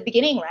said at the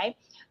beginning, right?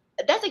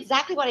 That's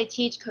exactly what I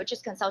teach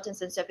coaches,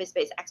 consultants, and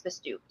service-based experts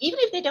do. Even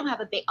if they don't have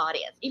a big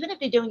audience, even if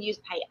they don't use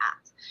paid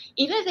ads,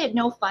 even if they have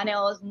no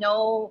funnels,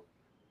 no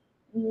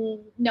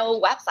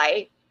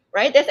website,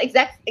 right? That's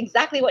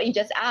exactly what you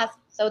just asked.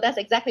 So that's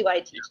exactly what I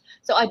teach.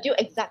 So I do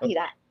exactly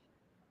that.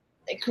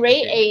 I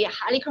create a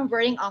highly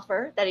converting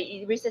offer that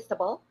is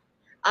irresistible.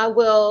 I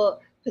will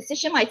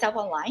position myself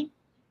online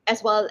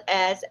as well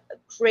as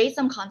create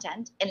some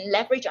content and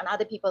leverage on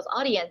other people's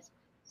audience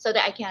so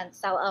that I can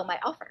sell out my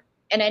offer.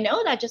 And I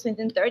know that just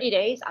within 30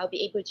 days, I'll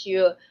be able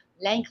to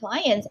land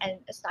clients and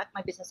start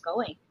my business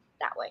going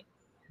that way.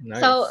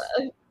 Nice. So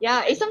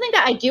yeah, it's something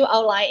that I do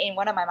outline in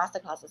one of my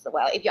masterclasses as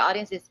well. If your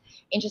audience is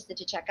interested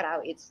to check it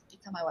out, it's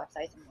on my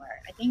website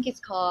somewhere. I think it's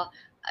called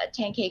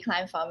 10K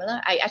Client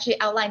Formula. I actually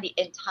outline the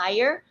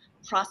entire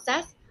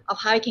process of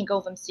how you can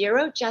go from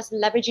zero, just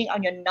leveraging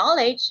on your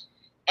knowledge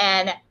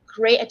and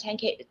create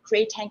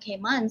 10K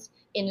months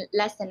in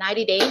less than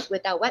 90 days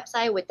without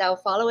website,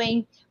 without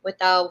following,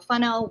 without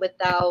funnel,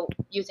 without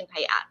using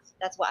paid ads.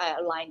 That's what I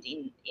outlined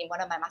in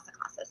one of my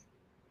masterclasses.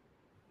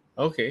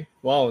 Okay.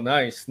 Wow.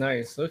 Nice.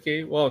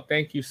 Okay. Well,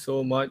 thank you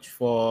so much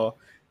for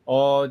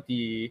all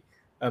the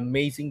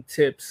amazing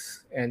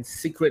tips and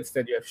secrets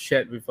that you have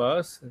shared with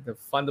us. The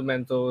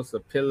fundamentals, the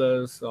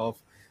pillars of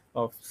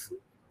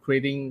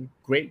creating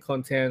great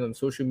content on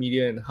social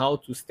media and how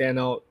to stand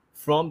out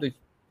from the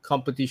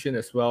competition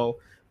as well.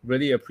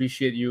 Really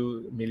appreciate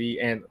you, Millie.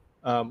 And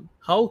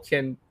how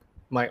can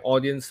my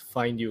audience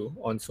find you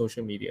on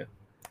social media?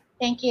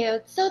 Thank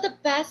you. So the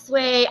best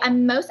way,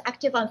 I'm most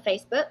active on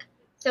Facebook.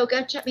 So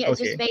go check me out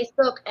just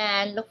Facebook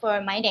and look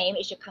for my name.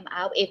 It should come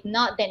out. If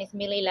not, then it's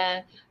Millie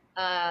Leung,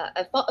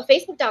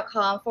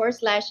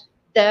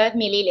 facebook.com/the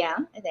Millie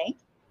Leung, I think.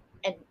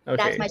 And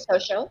that's my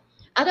social.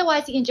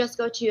 Otherwise, you can just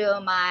go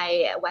to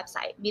my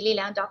website,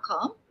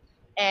 millieleung.com.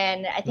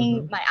 And I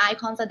think my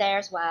icons are there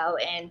as well.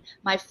 And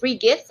my free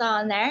gifts are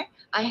on there.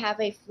 I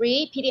have a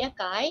free PDF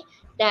guide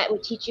that will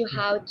teach you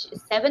how to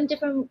 7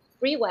 different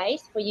free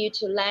ways for you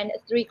to land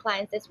 3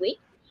 clients this week.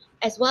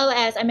 As well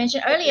as I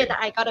mentioned earlier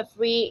that I got a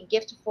free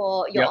gift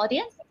for your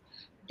audience.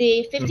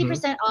 The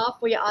 50% off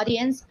for your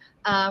audience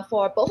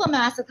for both of my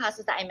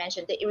masterclasses that I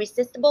mentioned, the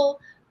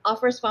Irresistible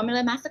Offers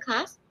Formula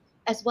Masterclass,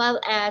 as well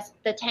as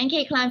the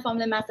 10K Client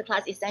Formula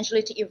Masterclass,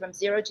 essentially take you from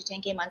 0 to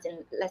 10K months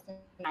in less than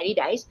 90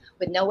 days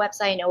with no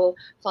website, no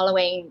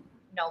following,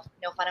 no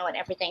funnel and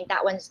everything.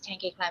 That one's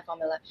 10K Client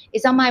Formula.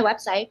 It's on my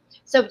website.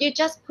 So if you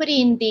just put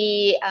in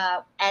the,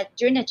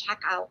 during the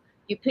checkout,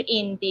 you put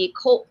in the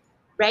code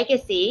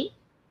Legacy,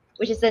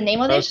 which is the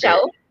name of the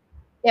show,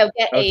 they'll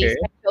get a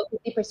special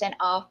 50%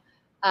 off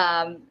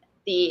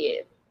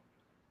the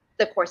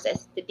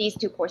courses, these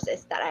 2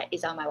 courses that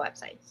is on my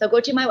website. So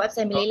go to my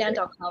website,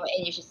 millieleung.com,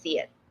 and you should see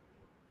it.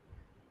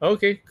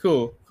 Okay,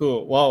 cool.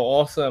 Wow,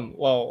 awesome.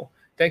 Wow,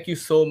 thank you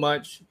so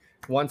much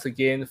once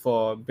again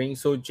for being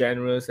so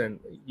generous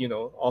and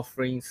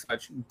offering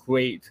such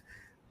great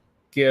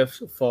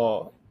gifts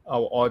for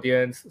our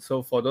audience.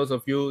 So for those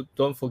of you,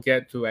 don't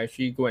forget to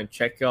actually go and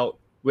check out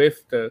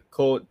with the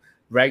code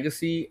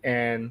Legacy,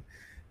 and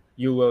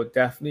you will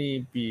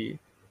definitely be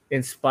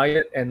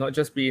inspired, and not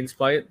just be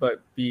inspired,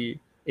 but be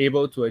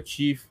able to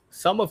achieve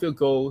some of your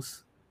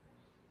goals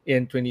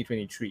in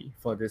 2023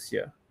 for this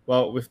year.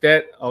 Well, with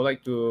that, I would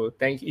like to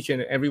thank each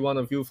and every one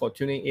of you for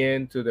tuning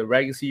in to the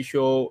Legacy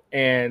Show,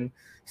 and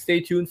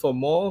stay tuned for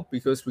more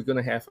because we're going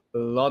to have a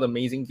lot of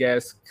amazing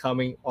guests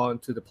coming on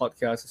to the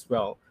podcast as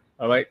well.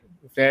 All right,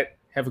 with that,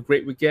 have a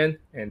great weekend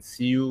and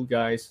see you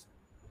guys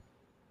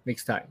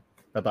next time.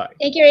 Bye-bye.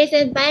 Thank you,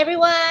 Raisin. Bye,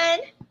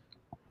 everyone.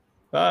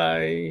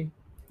 Bye.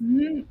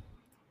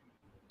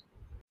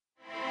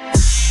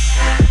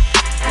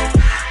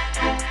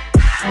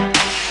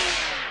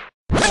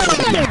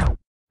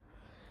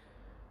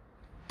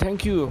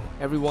 Thank you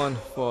everyone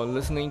for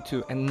listening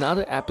to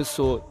another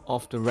episode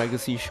of the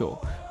Legacy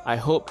Show. I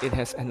hope it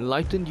has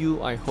enlightened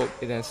you. I hope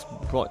it has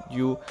brought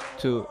you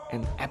to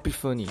an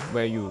epiphany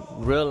where you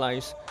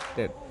realize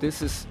that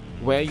this is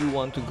where you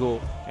want to go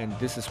and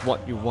this is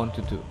what you want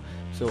to do.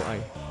 So I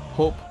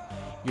hope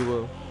you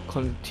will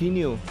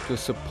continue to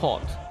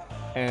support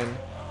and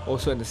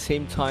also at the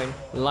same time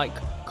like,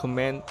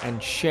 comment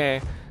and share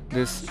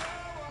this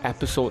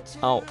episode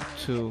out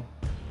to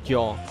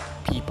your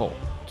people,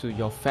 to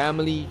your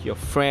family, your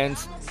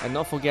friends, and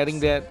not forgetting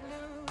that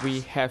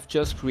we have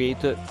just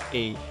created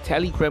a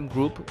Telegram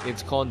group.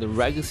 It's called the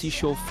Legacy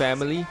Show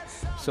Family,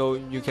 so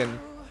you can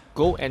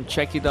go and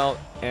check it out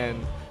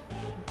and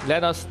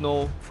let us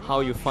know how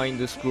you find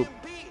this group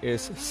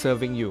is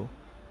serving you.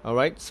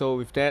 Alright, so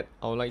with that,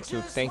 I would like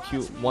to thank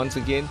you once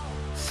again.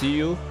 See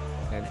you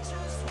and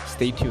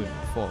stay tuned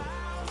for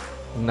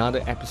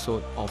another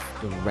episode of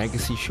the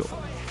Legacy Show.